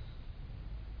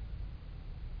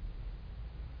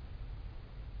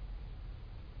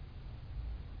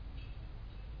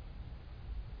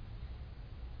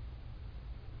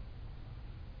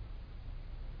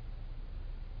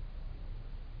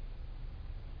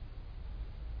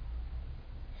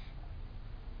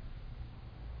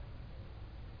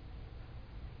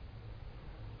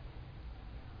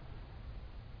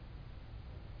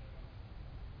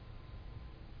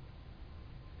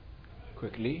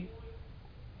 Quickly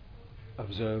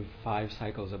observe 5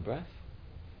 cycles of breath,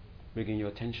 bringing your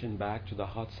attention back to the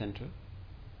heart center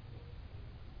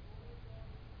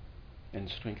and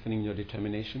strengthening your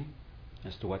determination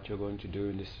as to what you're going to do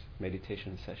in this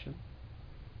meditation session.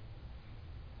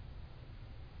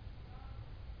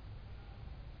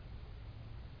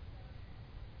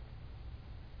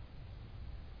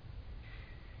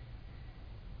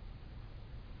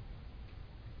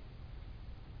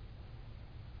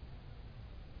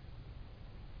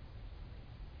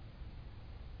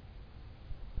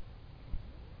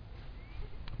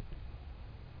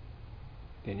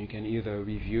 Then you can either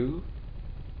review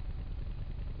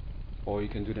or you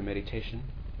can do the meditation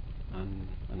on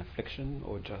affliction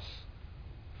or just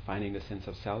finding the sense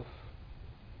of self.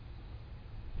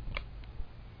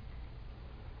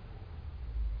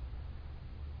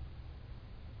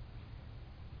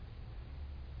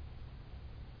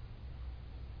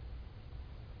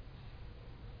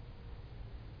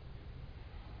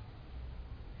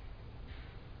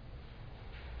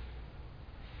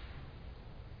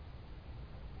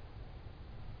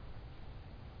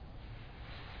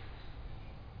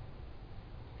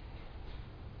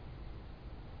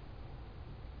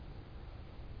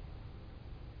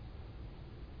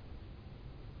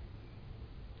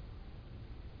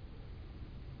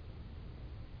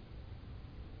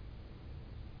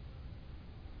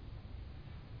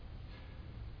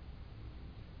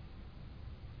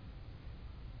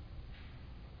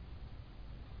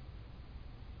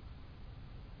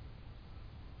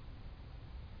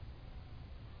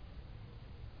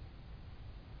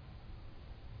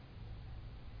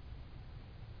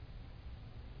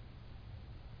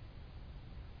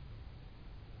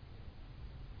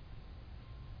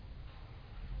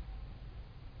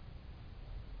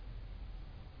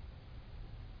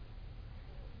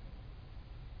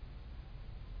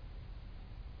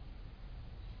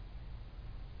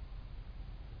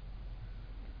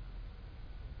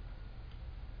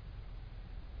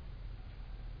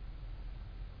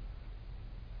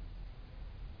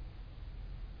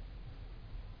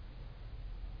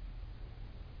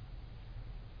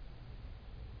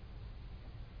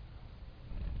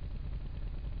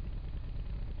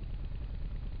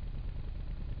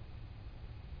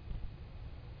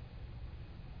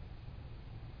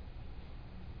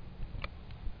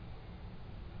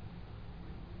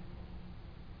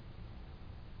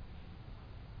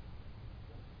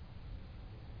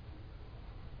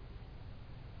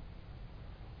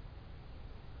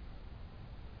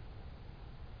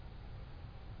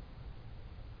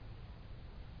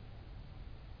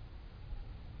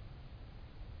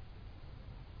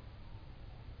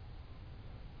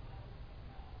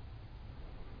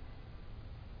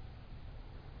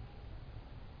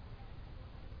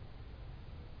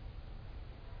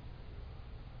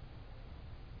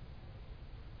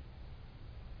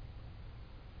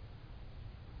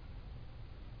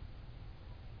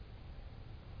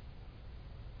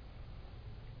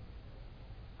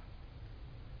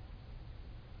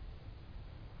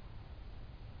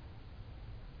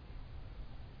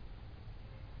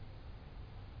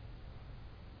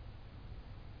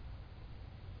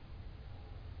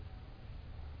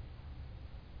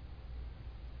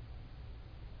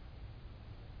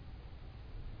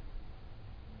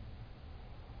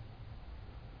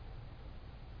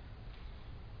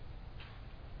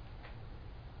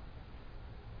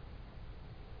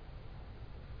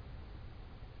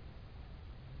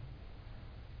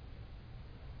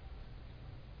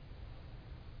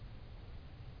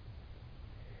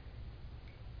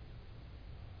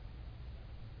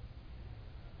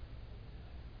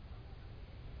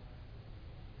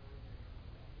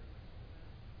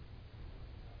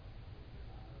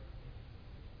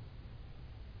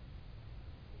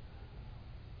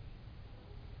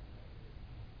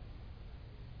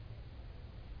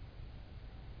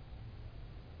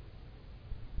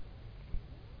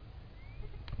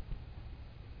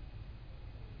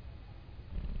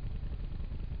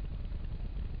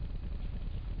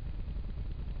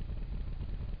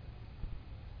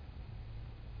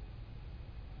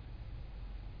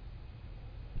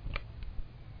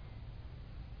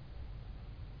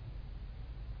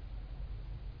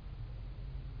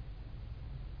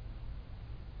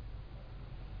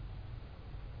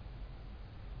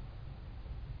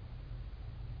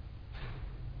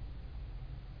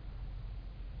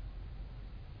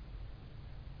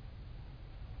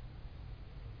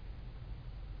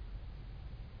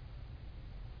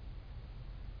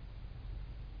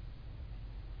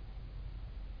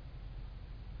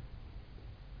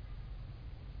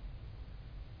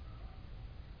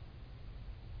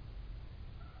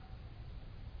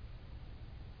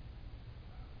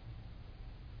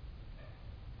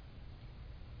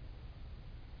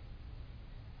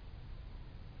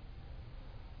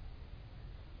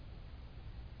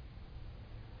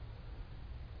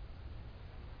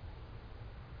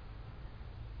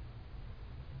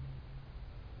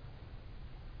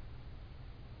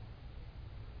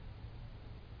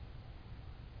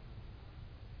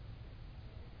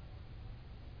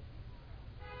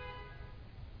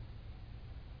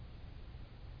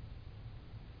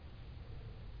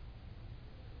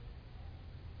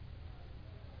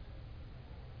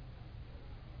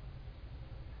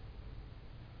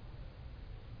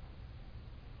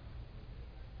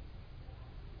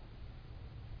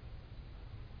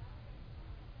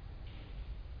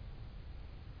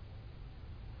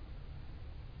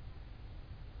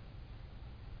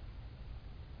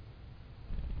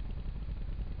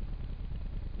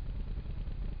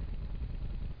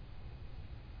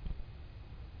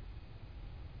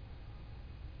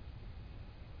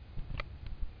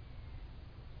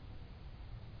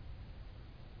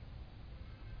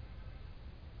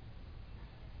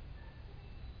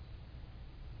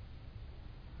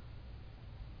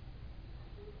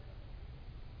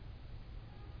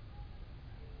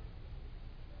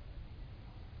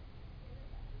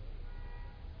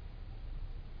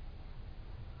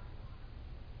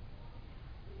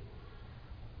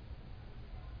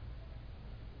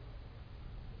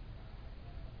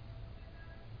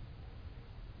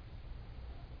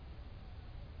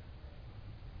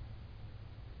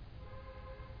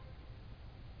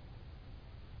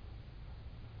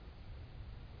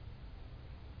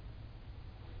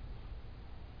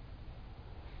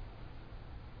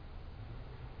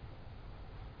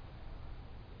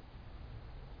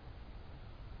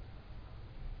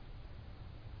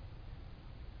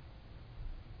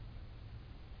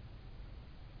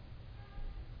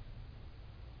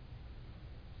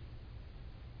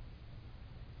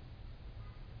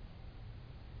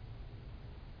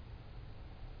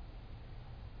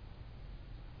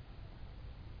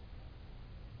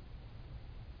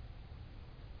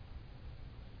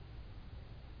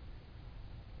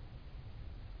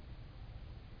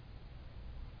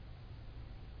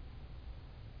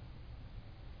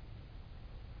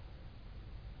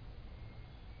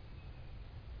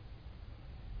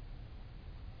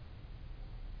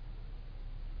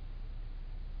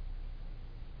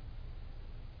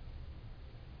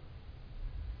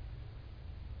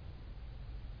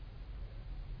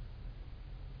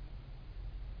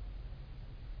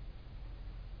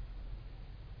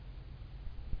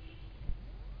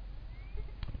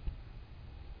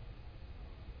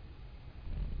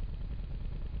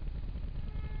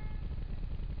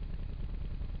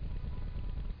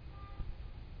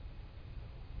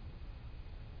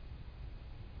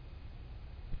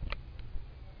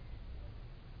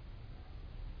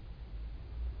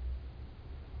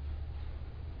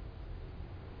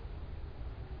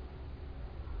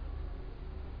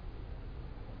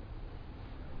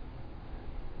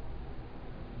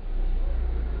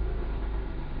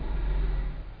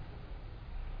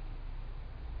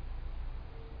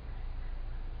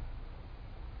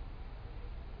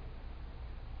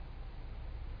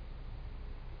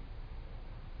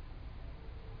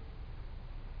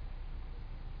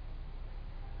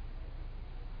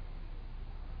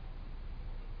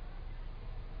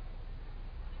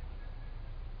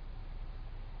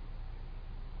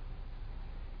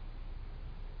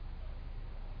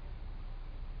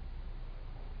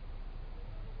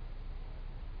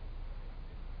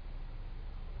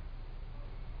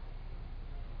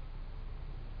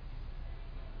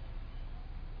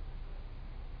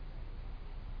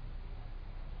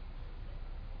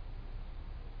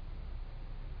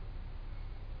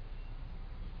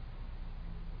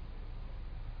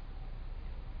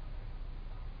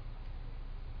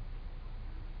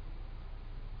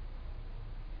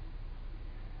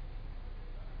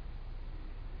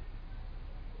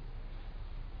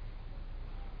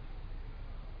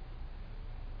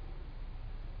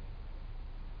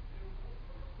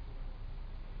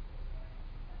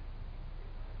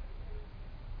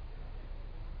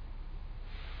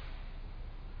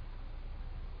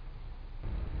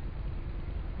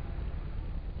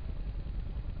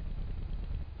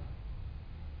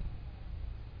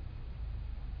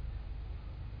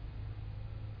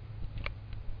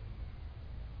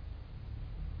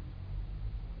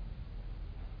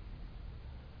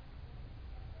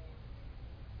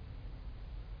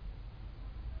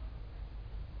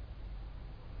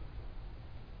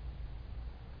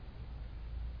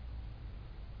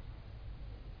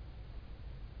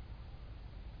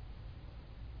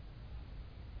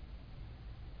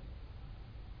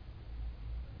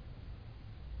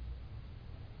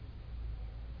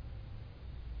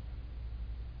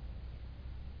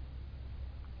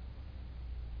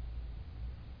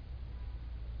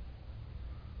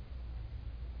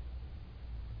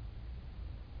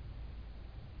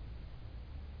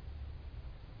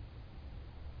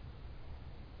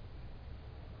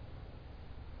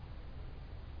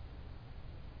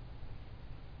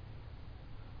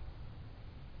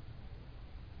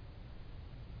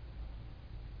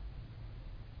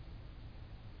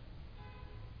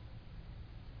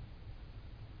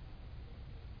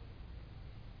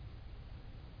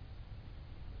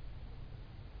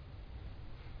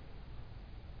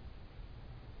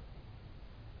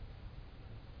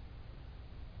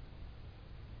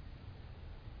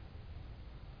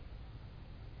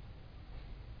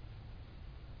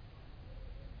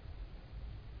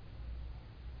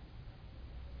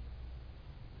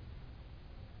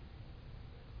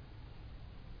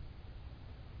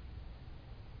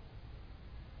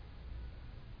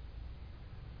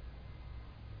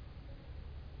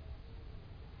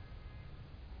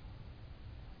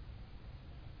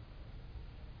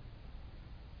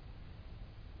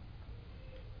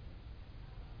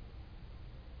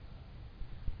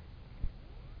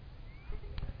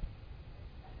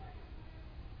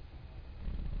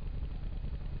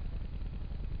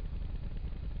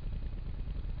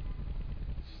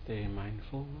 Stay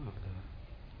mindful of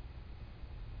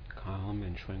the calm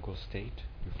and tranquil state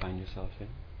you find yourself in,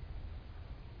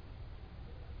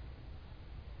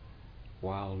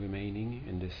 while remaining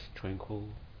in this tranquil,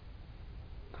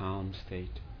 calm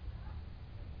state.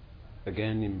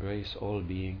 Again, embrace all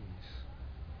beings.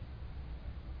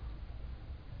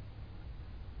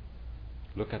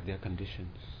 Look at their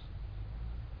conditions.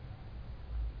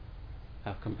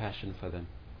 Have compassion for them.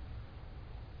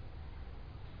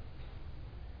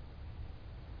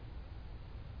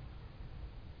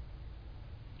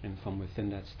 And from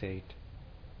within that state,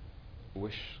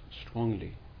 wish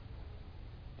strongly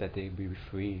that they be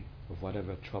free of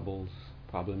whatever troubles,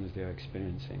 problems they are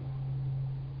experiencing.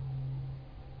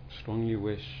 Strongly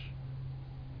wish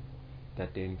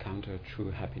that they encounter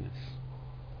true happiness.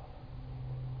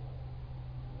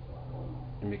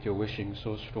 And make your wishing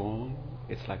so strong,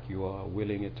 it's like you are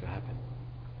willing it to happen.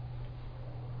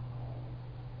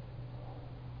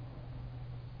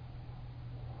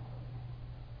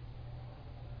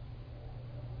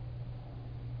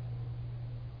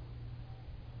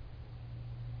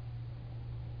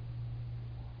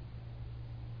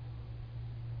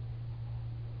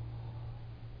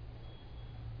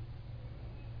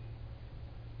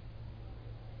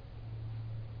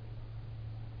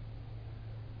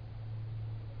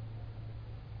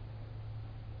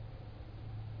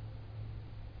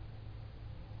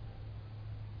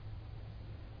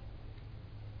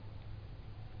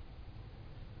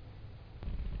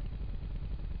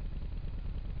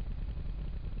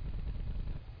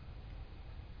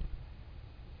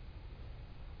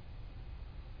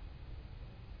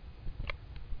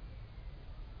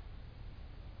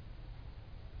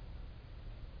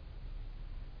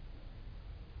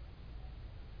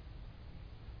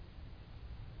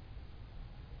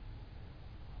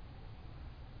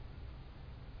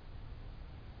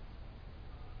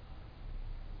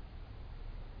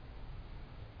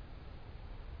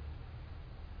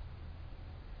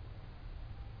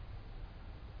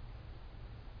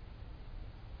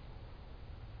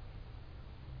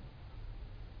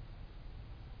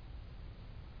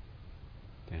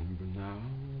 Then now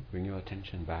bring your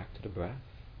attention back to the breath.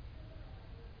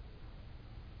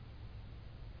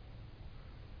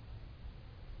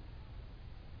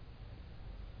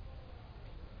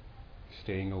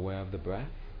 Staying aware of the breath.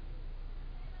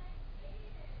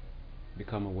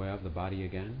 Become aware of the body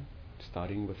again,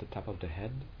 starting with the top of the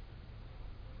head,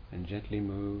 and gently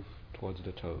move towards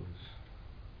the toes.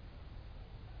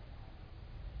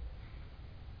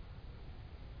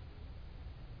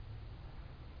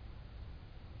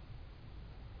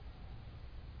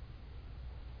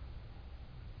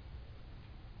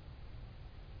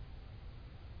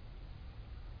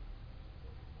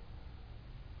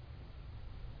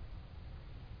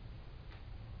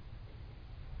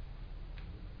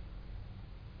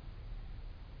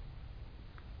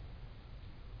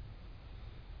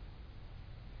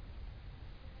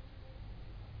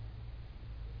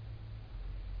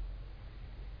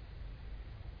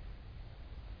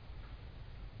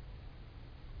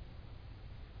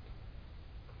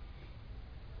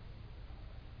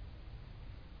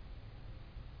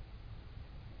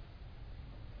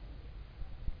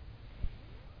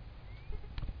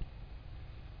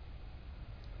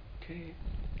 Okay,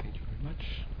 thank you very much.